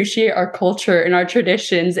we appreciate our culture and our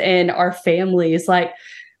traditions and our families? Like,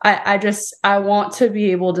 I want to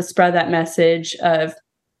be able to spread that message of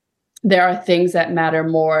there are things that matter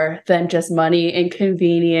more than just money and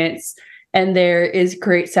convenience. And there is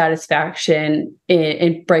great satisfaction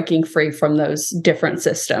in breaking free from those different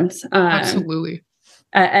systems. Absolutely.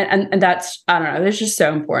 And that's, I don't know, it's just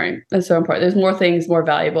so important. It's so important. There's more things more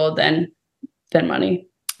valuable than money.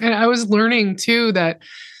 And I was learning too that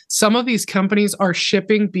some of these companies are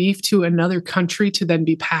shipping beef to another country to then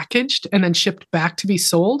be packaged and then shipped back to be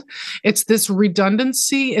sold. It's this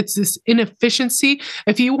redundancy. It's this inefficiency.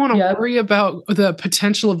 If you want to worry about the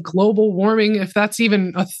potential of global warming, if that's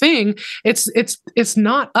even a thing, it's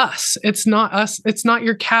not us. It's not us. It's not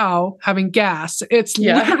your cow having gas. It's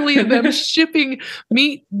literally them shipping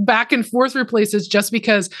meat back and forth through places just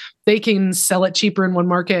because they can sell it cheaper in one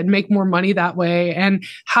market and make more money that way. And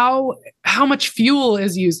how much fuel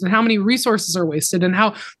is used and how many resources are wasted and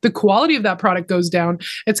how the quality of that product goes down.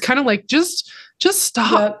 It's kind of like, just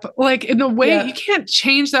stop. Like, in a way, you can't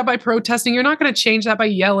change that by protesting. You're not going to change that by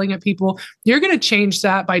yelling at people. You're going to change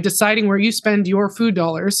that by deciding where you spend your food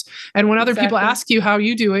dollars. And when other people ask you how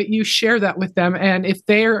you do it, you share that with them. And if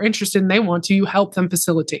they're interested and they want to, you help them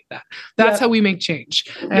facilitate that. That's how we make change.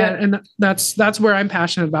 And that's where I'm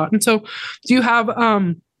passionate about. And so do you have,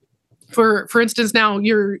 for instance, now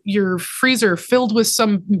your freezer filled with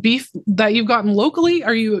some beef that you've gotten locally?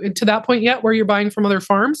 Are you to that point yet where you're buying from other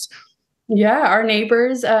farms? Yeah, our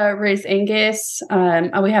neighbors raise Angus.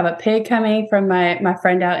 We have a pig coming from my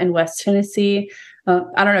friend out in West Tennessee.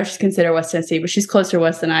 I don't know if she's considered West Tennessee, but she's closer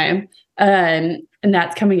west than I am. And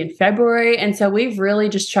that's coming in February. And so we've really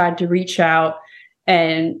just tried to reach out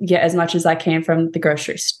and get as much as I can from the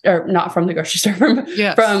grocery store, or not from the grocery store,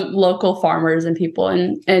 from local farmers and people.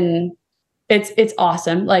 And it's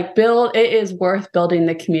awesome. Like, it is worth building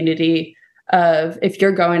the community of, if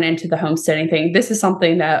you're going into the homesteading thing, this is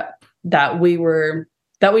something that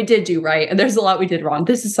we did do right. And there's a lot we did wrong.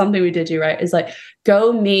 This is something we did do right, is like,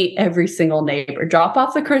 go meet every single neighbor, drop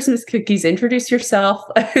off the Christmas cookies, introduce yourself,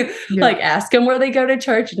 like, ask them where they go to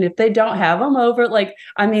church. And if they don't, have them over. Like,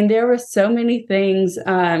 I mean, there were so many things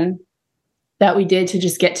that we did to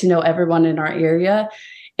just get to know everyone in our area.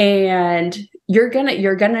 And you're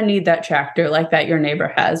gonna need that tractor like that your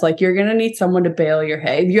neighbor has. Like, you're gonna need someone to bale your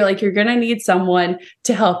hay. You're gonna need someone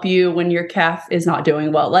to help you when your calf is not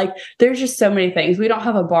doing well. Like, there's just so many things. We don't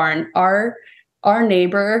have a barn. Our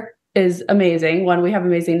neighbor is amazing. One, we have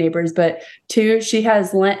amazing neighbors, but two, she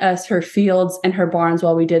has lent us her fields and her barns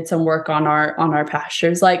while we did some work on our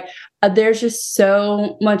pastures. Like, there's just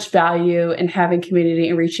so much value in having community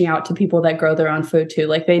and reaching out to people that grow their own food too.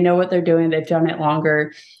 Like, they know what they're doing. They've done it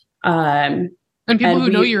longer. And people who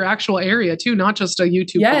know your actual area too, not just a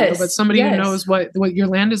YouTube video, but somebody who knows what your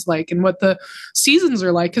land is like and what the seasons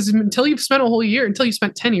are like. Because until you've spent a whole year, until you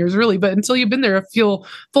spent 10 years really, but until you've been there a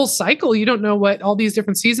full cycle, you don't know what all these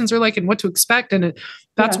different seasons are like and what to expect. And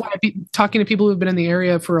that's why talking to people who've been in the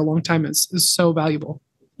area for a long time is so valuable.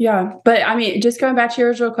 Yeah. But I mean, just going back to your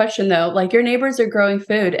original question though, like, your neighbors are growing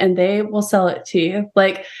food and they will sell it to you.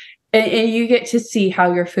 Like, and you get to see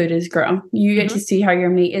how your food is grown. You get to see how your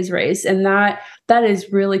meat is raised. And that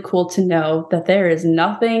is really cool to know, that there is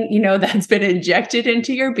nothing, that's been injected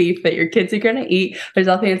into your beef that your kids are going to eat. There's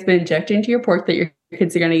nothing that's been injected into your pork that your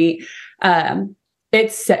kids are going to eat.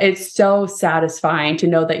 It's so satisfying to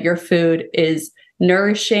know that your food is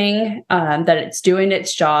nourishing, that it's doing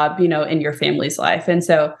its job, in your family's life. And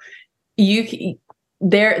so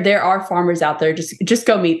there are farmers out there. Just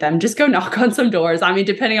go meet them. Just go knock on some doors. I mean,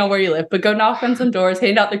 depending on where you live, but go knock on some doors,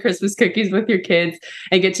 hand out the Christmas cookies with your kids,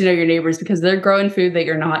 and get to know your neighbors, because they're growing food that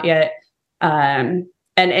you're not yet.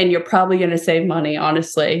 And you're probably going to save money,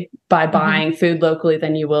 honestly, by buying food locally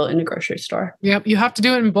than you will in a grocery store. Yep. You have to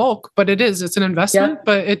do it in bulk, but it's an investment,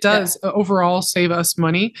 but it does overall save us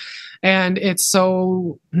money. And it's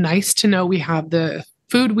so nice to know we have the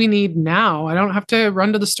food we need now. I don't have to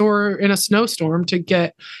run to the store in a snowstorm to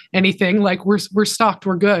get anything. Like we're stocked,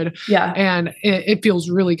 we're good. Yeah. And it feels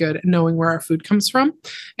really good knowing where our food comes from.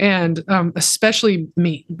 And especially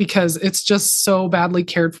meat, because it's just so badly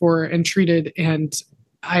cared for and treated. And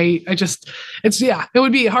it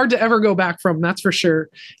would be hard to ever go back from, that's for sure.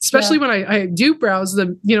 Especially when I do browse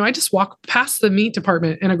them, I just walk past the meat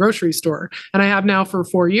department in a grocery store, and I have now for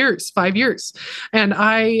 5 years. And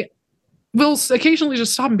I will occasionally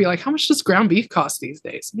just stop and be like, how much does ground beef cost these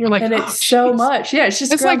days? And you're like, and it's so much. Yeah.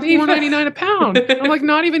 It's like $4.99 a pound. I'm like,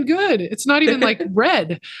 not even good. It's not even like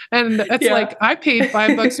red. And it's like, I paid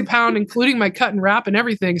 $5 a pound, including my cut and wrap and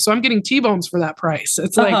everything. So I'm getting T-bones for that price.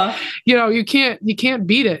 It's like, you can't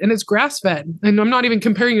beat it. And it's grass fed. And I'm not even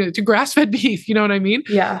comparing it to grass fed beef. You know what I mean?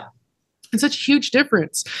 Yeah. It's such a huge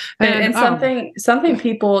difference. And something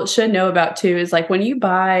people should know about too is, like, when you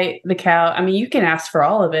buy the cow, I mean, you can ask for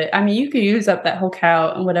all of it. I mean, you can use up that whole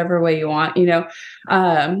cow in whatever way you want.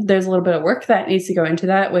 There's a little bit of work that needs to go into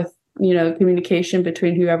that with, communication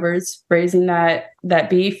between whoever's raising that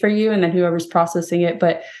beef for you and then whoever's processing it.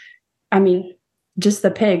 But I mean, just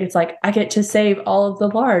the pig, it's like, I get to save all of the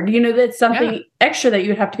lard. That's something extra that you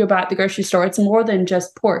would have to go buy at the grocery store. It's more than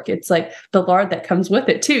just pork. It's like the lard that comes with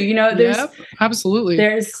it too. Absolutely.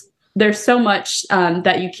 There's so much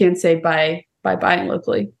that you can save by buying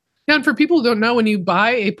locally. Yeah, and for people who don't know, when you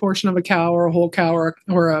buy a portion of a cow or a whole cow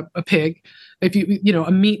or a pig, if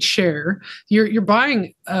a meat share, you're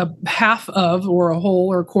buying a half of, or a whole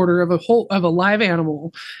or a quarter of a live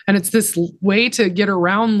animal. And it's this way to get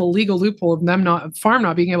around the legal loophole of them farm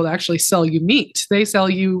not being able to actually sell you meat. They sell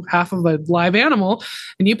you half of a live animal,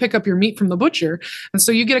 and you pick up your meat from the butcher. And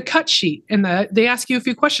so you get a cut sheet, and they ask you a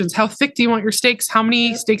few questions. How thick do you want your steaks? How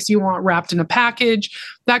many steaks do you want wrapped in a package?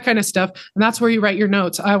 That kind of stuff. And that's where you write your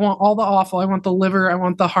notes. I want all the offal. I want the liver. I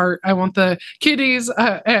want the heart. I want the kidneys.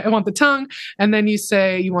 I want the tongue. And then you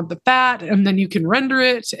say you want the fat, and then you can render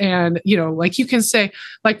it. And, like you can say,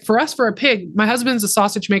 like for us, for a pig, my husband's a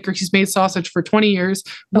sausage maker. He's made sausage for 20 years.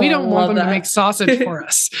 We don't want them to make sausage for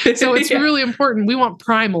us. So it's really important. We want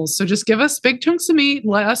primals. So just give us big chunks of meat,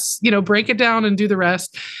 let us, break it down and do the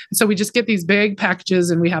rest. And so we just get these big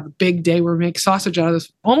packages, and we have a big day where we make sausage out of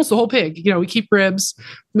this, almost the whole pig. We keep ribs,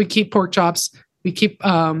 we keep pork chops, we keep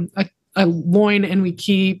a loin, and we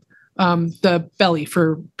keep the belly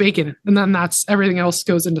for bacon, and then that's everything else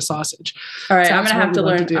goes into sausage. All right, so I'm gonna have to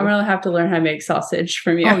learn. I'm gonna have to learn how to make sausage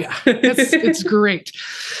from you. Oh yeah, it's great.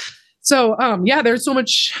 So there's so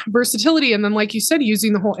much versatility, and then like you said,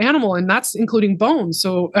 using the whole animal, and that's including bones.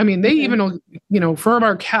 So I mean, they even for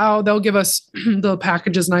our cow, they'll give us the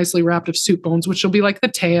packages nicely wrapped of soup bones, which will be like the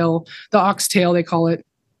tail, the ox tail they call it,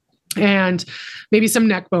 and maybe some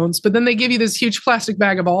neck bones. But then they give you this huge plastic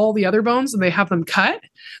bag of all the other bones, and they have them cut.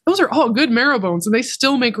 Those are all good marrow bones, and they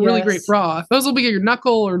still make really great broth. Those will be your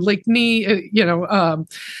knuckle or like knee,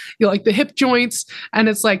 like the hip joints. And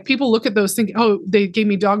it's like, people look at those thinking, oh, they gave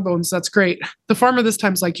me dog bones. That's great. The farmer this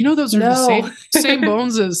time is like, those are the same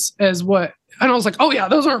bones as what? And I was like, oh yeah,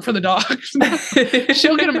 those aren't for the dogs.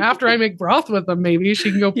 She'll get them after I make broth with them. Maybe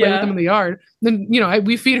she can go play with them in the yard. Then,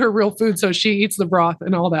 we feed her real food, so she eats the broth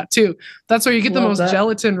and all that too. That's where you get the most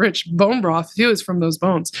gelatin rich bone broth too, is from those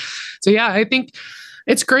bones. So yeah, I think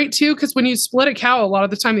it's great too, because when you split a cow, a lot of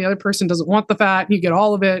the time the other person doesn't want the fat, and you get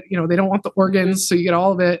all of it. They don't want the organs, so you get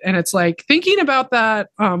all of it. And it's like thinking about that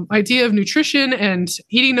idea of nutrition and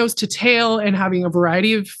eating nose to tail and having a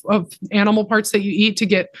variety of animal parts that you eat to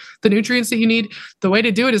get the nutrients that you need. The way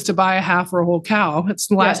to do it is to buy a half or a whole cow. It's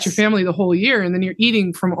to last your family the whole year, and then you're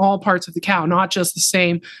eating from all parts of the cow, not just the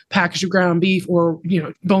same package of ground beef or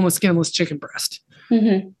boneless, skinless chicken breast.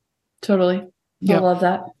 Mm-hmm. Totally, I love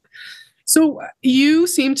that. So you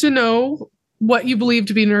seem to know what you believe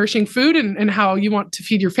to be nourishing food and how you want to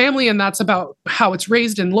feed your family, and that's about how it's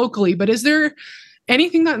raised and locally. But is there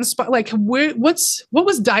anything that inspired, like what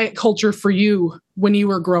was diet culture for you when you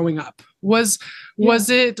were growing up? Was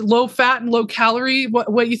it low fat and low calorie?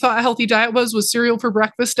 What you thought a healthy diet was cereal for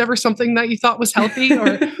breakfast ever something that you thought was healthy,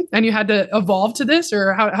 and you had to evolve to this,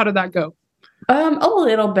 or how did that go? A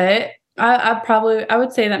little bit. I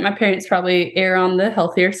would say that my parents probably err on the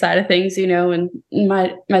healthier side of things, and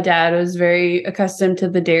my dad was very accustomed to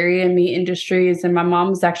the dairy and meat industries, and my mom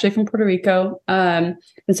was actually from Puerto Rico. And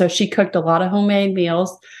so she cooked a lot of homemade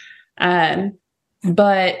meals. Um,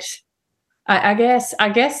 but I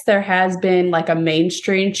guess there has been like a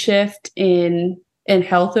mainstream shift in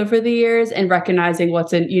health over the years and recognizing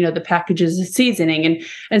what's in, the packages of seasoning.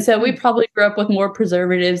 And so we probably grew up with more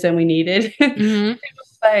preservatives than we needed. Mm-hmm.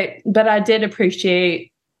 But I did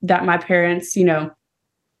appreciate that my parents,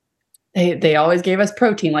 they always gave us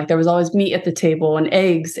protein. Like there was always meat at the table and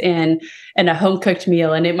eggs and a home cooked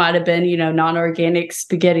meal. And it might have been, non-organic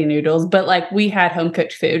spaghetti noodles, but like we had home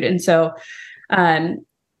cooked food. And so um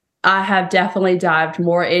I have definitely dived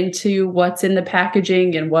more into what's in the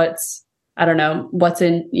packaging and I don't know, what's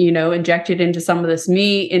injected into some of this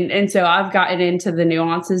meat. And so I've gotten into the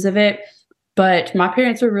nuances of it. But my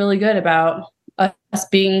parents were really good about us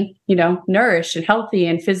being, nourished and healthy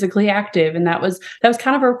and physically active. And that was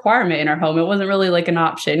kind of a requirement in our home. It wasn't really like an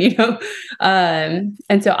option.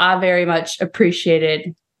 And so I very much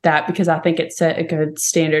appreciated that because I think it set a good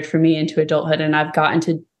standard for me into adulthood. And I've gotten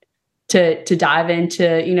to dive into,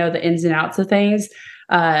 the ins and outs of things,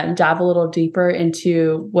 dive a little deeper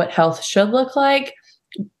into what health should look like,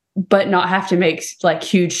 but not have to make like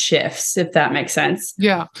huge shifts, if that makes sense.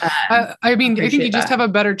 Yeah. I think you just have a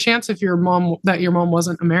better chance if your mom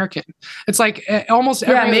wasn't American. It's like almost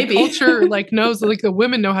every culture like knows like the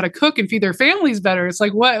women know how to cook and feed their families better. It's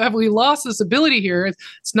like, what have we lost this ability here?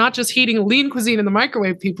 It's not just heating lean cuisine in the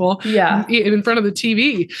microwave, people in front of the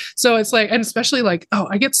TV. So it's like, and especially like,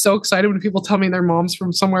 I get so excited when people tell me their mom's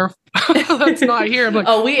from somewhere that's not here. I'm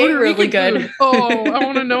like, we ate really good. I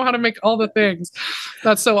want to know how to make all the things.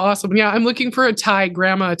 That's so awesome. Yeah, I'm looking for a Thai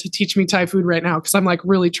grandma to teach me Thai food right now because I'm like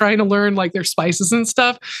really trying to learn like their spices and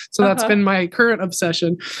stuff. So that's been my current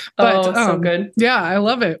obsession. But so good. Yeah, I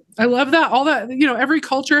love it. I love that all that, every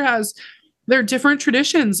culture has their different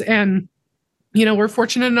traditions, and we're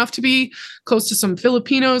fortunate enough to be close to some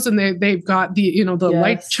Filipinos, and they've got the, the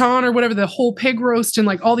light chan or whatever, the whole pig roast and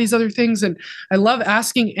like all these other things. And I love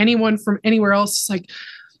asking anyone from anywhere else, like,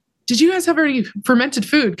 did you guys have any fermented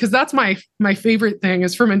food? Because that's my favorite thing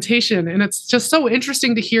is fermentation. And it's just so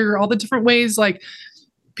interesting to hear all the different ways like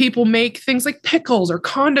people make things like pickles or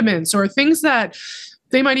condiments or things that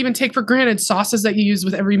they might even take for granted, sauces that you use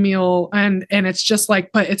with every meal. And it's just like,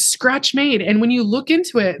 but it's scratch made. And when you look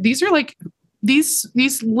into it, these are like, these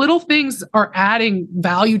little things are adding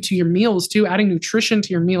value to your meals too, adding nutrition to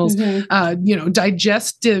your meals,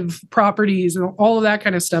 digestive properties and all of that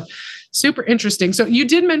kind of stuff. Super interesting. So you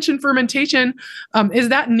did mention fermentation. Is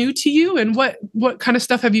that new to you? And what kind of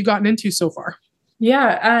stuff have you gotten into so far?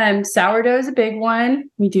 Yeah. Sourdough is a big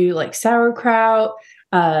one. We do like sauerkraut,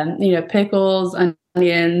 pickles,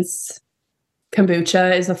 onions.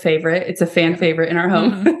 Kombucha is a favorite. It's a fan favorite in our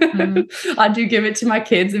home. Mm-hmm. I do give it to my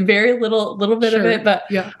kids, very little bit of it, but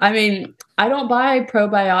I mean, I don't buy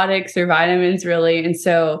probiotics or vitamins really. And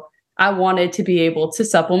so I wanted to be able to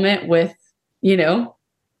supplement with,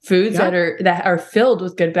 foods that are filled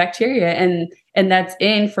with good bacteria, and that's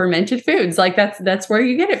in fermented foods. Like that's where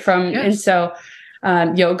you get it from. Yes. And so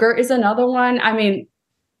yogurt is another one. I mean,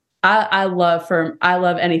 I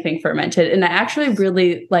love anything fermented, and I actually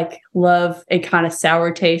really love a kind of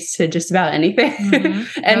sour taste to just about anything.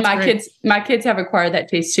 Mm-hmm. And my kids have acquired that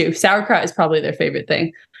taste too. Sauerkraut is probably their favorite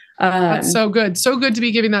thing. That's so good. So good to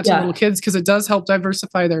be giving that to little kids because it does help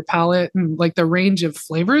diversify their palate and like the range of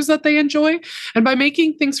flavors that they enjoy. And by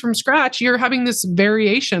making things from scratch, you're having this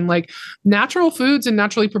variation. Like natural foods and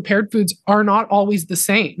naturally prepared foods are not always the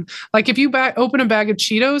same. Like if you open a bag of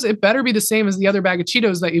Cheetos, it better be the same as the other bag of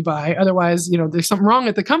Cheetos that you buy. Otherwise, there's something wrong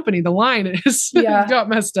at the company. The line is got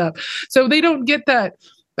messed up. So they don't get that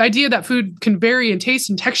idea that food can vary in taste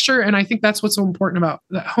and texture. And I think that's what's so important about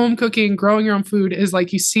that home cooking, growing your own food is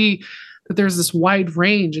like you see that there's this wide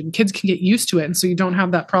range and kids can get used to it. And so you don't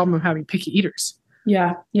have that problem of having picky eaters.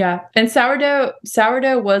 Yeah. Yeah. And sourdough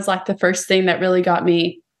was like the first thing that really got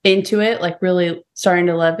me into it, like really starting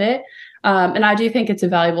to love it. And I do think it's a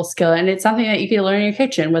valuable skill, and it's something that you can learn in your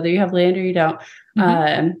kitchen, whether you have land or you don't.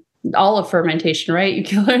 Mm-hmm. All of fermentation, right? You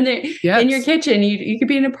can learn it in your kitchen. You could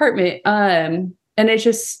be in an apartment. And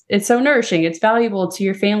it's so nourishing. It's valuable to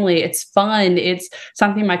your family. It's fun. It's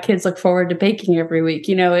something my kids look forward to baking every week.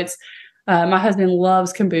 It's my husband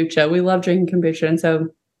loves kombucha. We love drinking kombucha. And so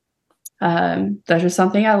that's just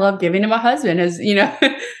something I love giving to my husband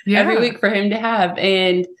every week for him to have.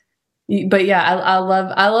 But I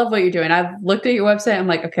love what you're doing. I've looked at your website. I'm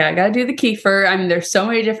like, okay, I got to do the kefir. I mean, there's so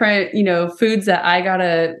many different, foods that I got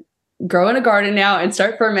to grow in a garden now and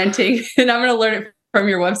start fermenting. And I'm going to learn it from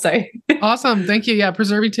your website. Awesome. Thank you. Yeah.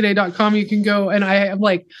 Preservingtoday.com. You can go, and I am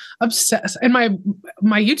like obsessed, and my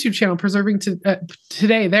YouTube channel,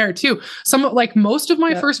 Today, there too. Like most of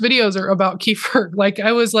my first videos are about kefir. Like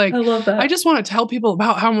I was like, I love that. I just want to tell people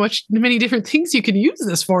about many different things you can use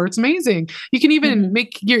this for. It's amazing. You can even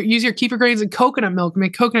use your kefir grains and coconut milk,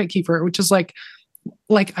 make coconut kefir, which is like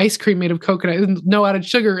ice cream made of coconut, no added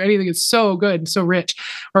sugar or anything. It's so good and so rich.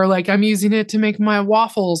 Or like I'm using it to make my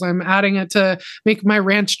waffles. I'm adding it to make my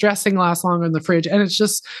ranch dressing last longer in the fridge. And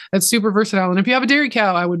it's super versatile. And if you have a dairy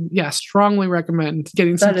cow, I would strongly recommend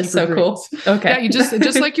getting some. That is so cool. Okay. Yeah, you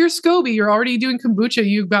just like your SCOBY, you're already doing kombucha,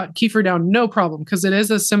 you've got kefir down, no problem, because it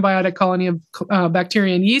is a symbiotic colony of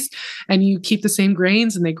bacteria and yeast, and you keep the same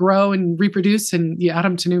grains and they grow and reproduce, and you add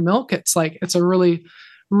them to new milk. It's a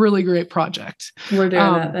really great project. We're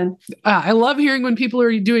doing that then. I love hearing when people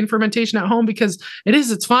are doing fermentation at home, because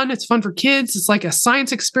it's fun. It's fun for kids. It's like a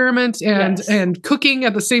science experiment and cooking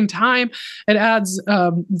at the same time. It adds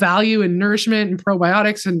value and nourishment and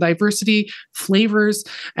probiotics and diversity, flavors,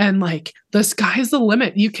 and like the sky's the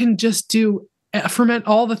limit. You can just ferment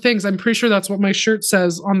all the things. I'm pretty sure that's what my shirt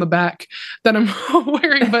says on the back that I'm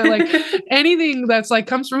wearing, but like anything that's like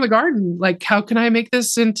comes from the garden, like how can I make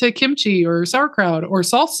this into kimchi or sauerkraut or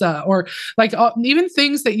salsa, or like even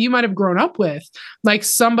things that you might have grown up with, like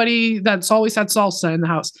somebody that's always had salsa in the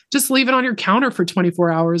house, just leave it on your counter for 24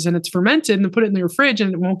 hours and it's fermented, and put it in your fridge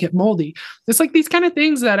and it won't get moldy. It's like these kind of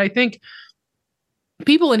things that I think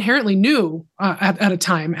people inherently knew at a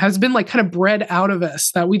time has been like kind of bred out of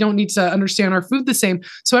us, that we don't need to understand our food the same.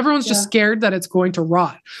 So everyone's just scared that it's going to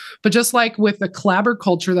rot. But just like with the clabber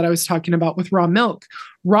culture that I was talking about with raw milk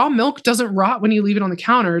doesn't rot when you leave it on the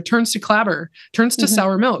counter. It turns to clabber, turns to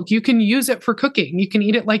sour milk. You can use it for cooking. You can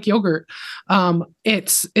eat it like yogurt.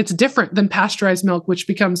 It's different than pasteurized milk, which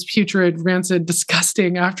becomes putrid, rancid,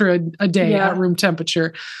 disgusting after a day at room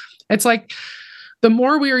temperature. It's like, the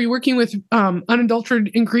more we are working with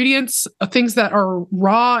unadulterated ingredients, things that are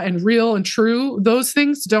raw and real and true, those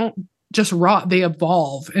things don't just rot, they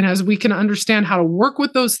evolve. And as we can understand how to work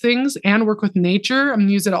with those things and work with nature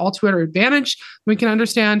and use it all to our advantage, we can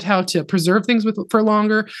understand how to preserve things for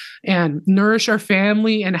longer and nourish our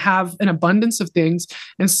family and have an abundance of things,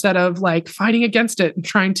 instead of like fighting against it and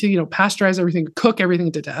trying to, pasteurize everything, cook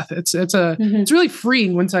everything to death. It's really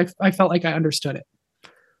freeing once I felt like I understood it.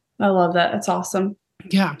 I love that. That's awesome.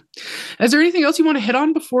 Yeah. Is there anything else you want to hit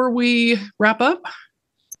on before we wrap up?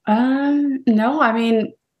 No, I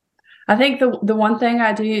mean, I think the one thing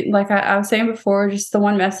I do, like I was saying before, just the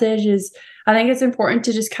one message is, I think it's important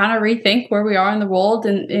to just kind of rethink where we are in the world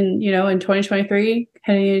in 2023,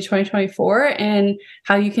 heading into 2024, and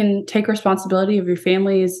how you can take responsibility of your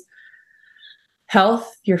family's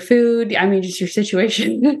health, your food. I mean, just your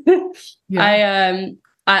situation.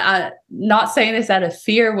 I not saying this out of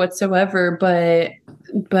fear whatsoever, but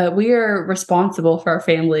we are responsible for our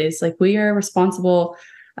families. Like we are responsible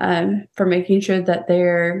for making sure that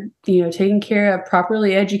they're, taken care of,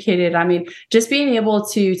 properly educated. I mean, just being able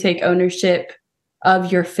to take ownership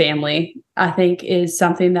of your family, I think, is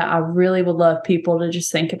something that I really would love people to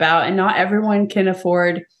just think about. And not everyone can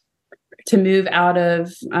afford to move out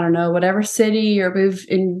of, I don't know, whatever city, or move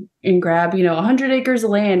in and grab, 100 acres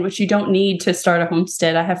of land, which you don't need to start a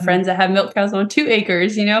homestead. I have friends that have milk cows on 2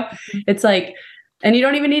 acres, it's like, and you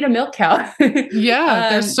don't even need a milk cow.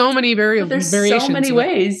 There's so many variations. There's so many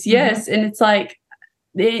ways. Yes. And it's like,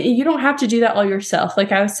 you don't have to do that all yourself.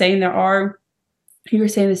 Like I was saying, you were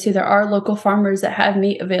saying this too, there are local farmers that have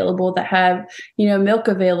meat available, that have, milk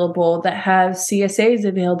available, that have CSAs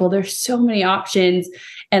available. There's so many options.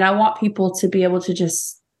 And I want people to be able to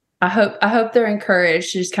just, I hope they're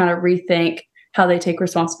encouraged to just kind of rethink how they take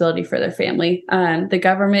responsibility for their family. The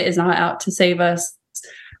government is not out to save us.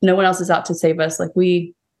 No one else is out to save us. Like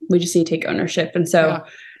we just need to take ownership. And so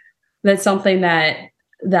that's something that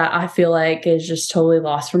I feel like is just totally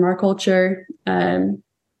lost from our culture.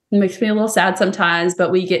 It makes me a little sad sometimes,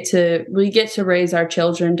 but we get to raise our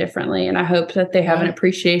children differently. And I hope that they have an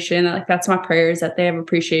appreciation. Like that's my prayer, is that they have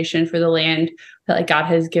appreciation for the land that like God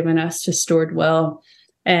has given us to steward well.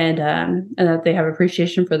 And that they have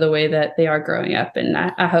appreciation for the way that they are growing up. And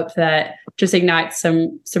I hope that just ignites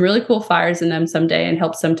some really cool fires in them someday and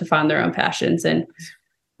helps them to find their own passions and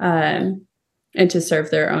to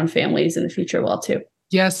serve their own families in the future well too.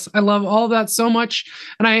 Yes, I love all of that so much.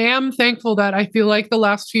 And I am thankful that I feel like the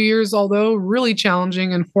last few years, although really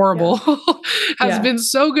challenging and horrible, has been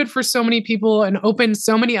so good for so many people and opened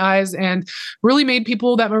so many eyes and really made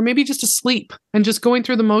people that were maybe just asleep and just going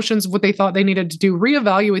through the motions of what they thought they needed to do,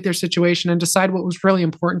 reevaluate their situation and decide what was really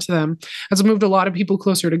important to them. It's moved a lot of people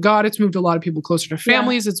closer to God. It's moved a lot of people closer to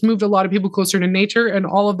families. It's moved a lot of people closer to nature. And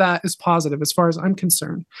all of that is positive as far as I'm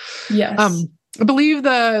concerned. Yes. I believe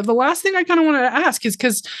the last thing I kind of wanted to ask is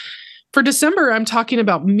because for December, I'm talking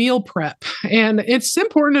about meal prep. And it's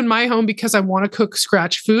important in my home because I want to cook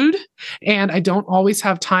scratch food. And I don't always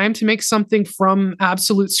have time to make something from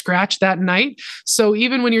absolute scratch that night. So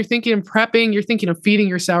even when you're thinking of prepping, you're thinking of feeding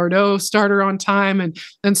your sourdough starter on time and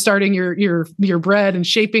then starting your bread and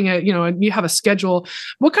shaping it, and you have a schedule.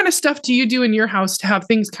 What kind of stuff do you do in your house to have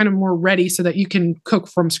things kind of more ready so that you can cook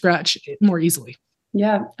from scratch more easily?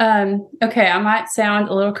 Yeah. Okay. I might sound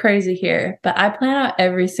a little crazy here, but I plan out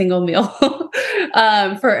every single meal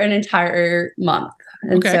for an entire month.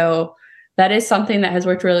 And so that is something that has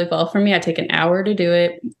worked really well for me. I take an hour to do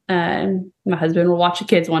it. My husband will watch the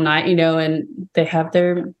kids one night, and they have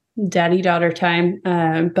their daddy-daughter time.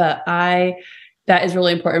 But that is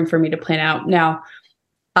really important for me to plan out. Now,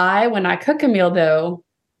 when I cook a meal though,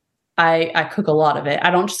 I cook a lot of it.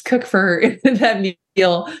 I don't just cook for that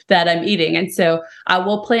meal that I'm eating. And so I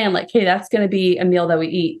will plan like, hey, that's going to be a meal that we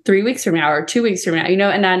eat 3 weeks from now or 2 weeks from now,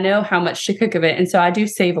 and I know how much to cook of it. And so I do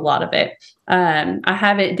save a lot of it. I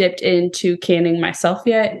haven't dipped into canning myself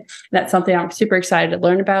yet. That's something I'm super excited to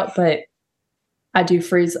learn about, but I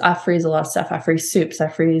freeze a lot of stuff. I freeze soups, I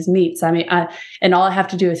freeze meats. And all I have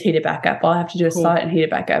to do is heat it back up. All I have to do is thaw it and heat it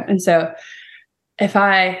back up. And so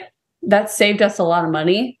that saved us a lot of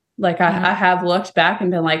money. Like I have looked back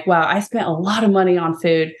and been like, wow, I spent a lot of money on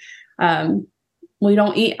food. We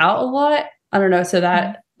don't eat out a lot. I don't know. So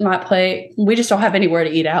that might play. We just don't have anywhere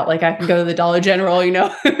to eat out. Like I can go to the Dollar General, and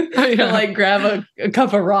like grab a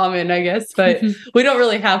cup of ramen, I guess. But we don't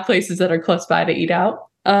really have places that are close by to eat out.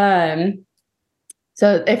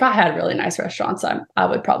 So if I had really nice restaurants, I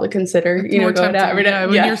would probably consider, going out every day. Yeah,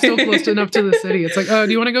 when you're so close enough to the city, it's like, oh,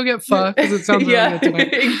 do you want to go get pho? Because it sounds really good tonight.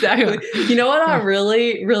 Exactly. Yeah. You know what I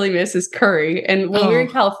really, really miss is curry. And when we were in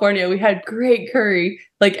California, we had great curry.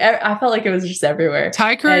 Like I felt like it was just everywhere.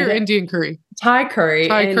 Thai curry or Indian curry? Thai curry.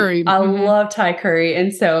 Thai curry. I love Thai curry.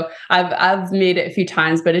 And so I've made it a few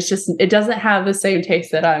times, but it doesn't have the same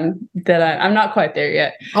taste that I'm not quite there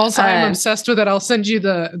yet. Also, I'm obsessed with it. I'll send you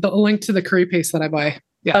the link to the curry paste that I buy.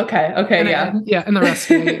 Yeah. Okay. And and the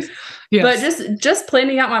recipes. Yes. But just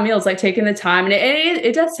planning out my meals, like taking the time, and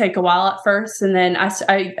it does take a while at first. And then I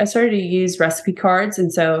started to use recipe cards.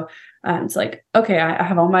 And so it's like, okay, I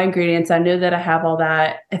have all my ingredients. I know that I have all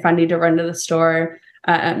that. If I need to run to the store,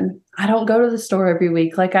 I don't go to the store every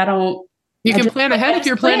week. Like you can plan ahead if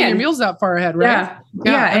you're planning your meals that far ahead, right?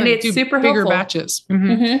 Yeah. And it's super bigger helpful. Batches.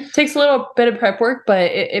 Takes a little bit of prep work, but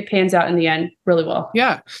it pans out in the end really well.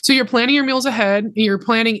 Yeah. So you're planning your meals ahead. You're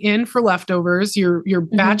planning in for leftovers. You're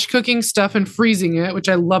batch cooking stuff and freezing it, which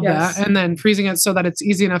I love that. And then freezing it so that it's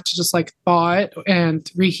easy enough to just like thaw it and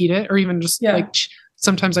reheat it, or even just like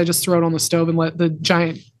sometimes I just throw it on the stove and let the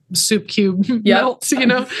giant soup cube melt,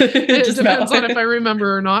 it just depends on if I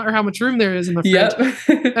remember or not, or how much room there is in the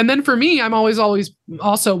fridge. And then for me, I'm always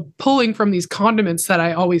also pulling from these condiments that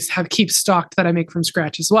I always keep stocked that I make from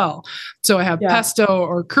scratch as well. So I have pesto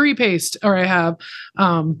or curry paste, or I have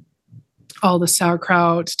all the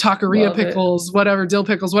sauerkraut, taqueria pickles, whatever, dill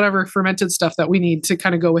pickles, whatever fermented stuff that we need to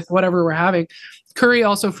kind of go with whatever we're having. Curry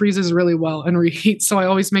also freezes really well and reheats. So I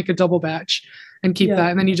always make a double batch and keep that.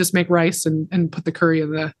 And then you just make rice and put the curry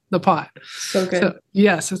in the pot. So good. So,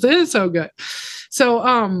 yes, it is so good. So,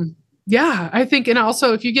 I think, and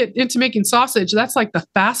also if you get into making sausage, that's like the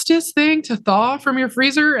fastest thing to thaw from your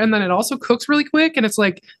freezer. And then it also cooks really quick. And it's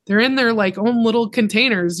like, they're in their like own little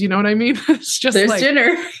containers. You know what I mean? It's just there's like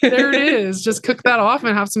dinner. There it is. Just cook that off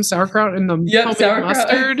and have some sauerkraut and the homemade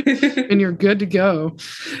mustard and you're good to go.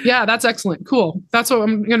 Yeah, that's excellent. Cool. That's what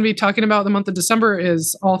I'm going to be talking about the month of December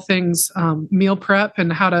is all things meal prep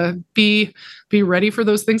and how to be ready for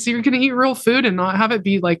those things. So you're going to eat real food and not have it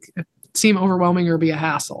be like seem overwhelming or be a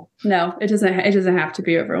hassle. No, it doesn't have to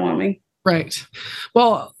be overwhelming. Right.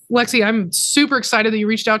 Well, Lexi, I'm super excited that you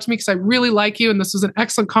reached out to me because I really like you and this was an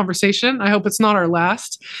excellent conversation. I hope it's not our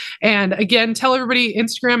last. And again, tell everybody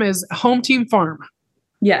Instagram is Home Team Farm.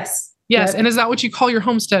 Yes. Yes. Yep. And is that what you call your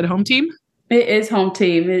homestead, Home Team? It is Home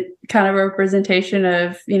Team. It kind of a representation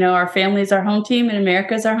of, our family is our home team and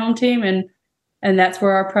America is our home team. And that's where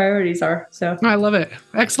our priorities are. So I love it.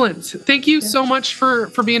 Excellent. Thank you so much for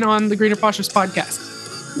being on the Greener Postures podcast.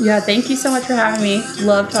 Yeah. Thank you so much for having me.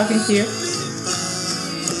 Love talking to you.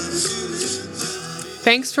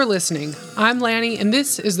 Thanks for listening. I'm Lanny, and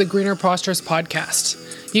this is the Greener Pastures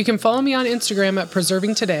Podcast. You can follow me on Instagram at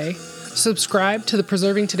Preserving Today, subscribe to the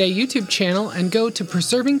Preserving Today YouTube channel, and go to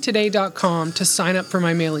preservingtoday.com to sign up for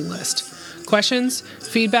my mailing list. Questions,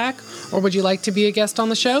 feedback, or would you like to be a guest on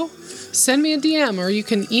the show? Send me a DM, or you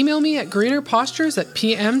can email me at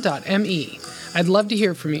greenerpastures@pm.me. I'd love to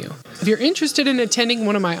hear from you. If you're interested in attending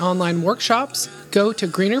one of my online workshops, go to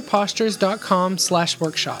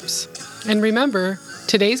greenerpastures.com/workshops. And remember,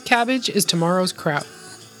 today's cabbage is tomorrow's kraut.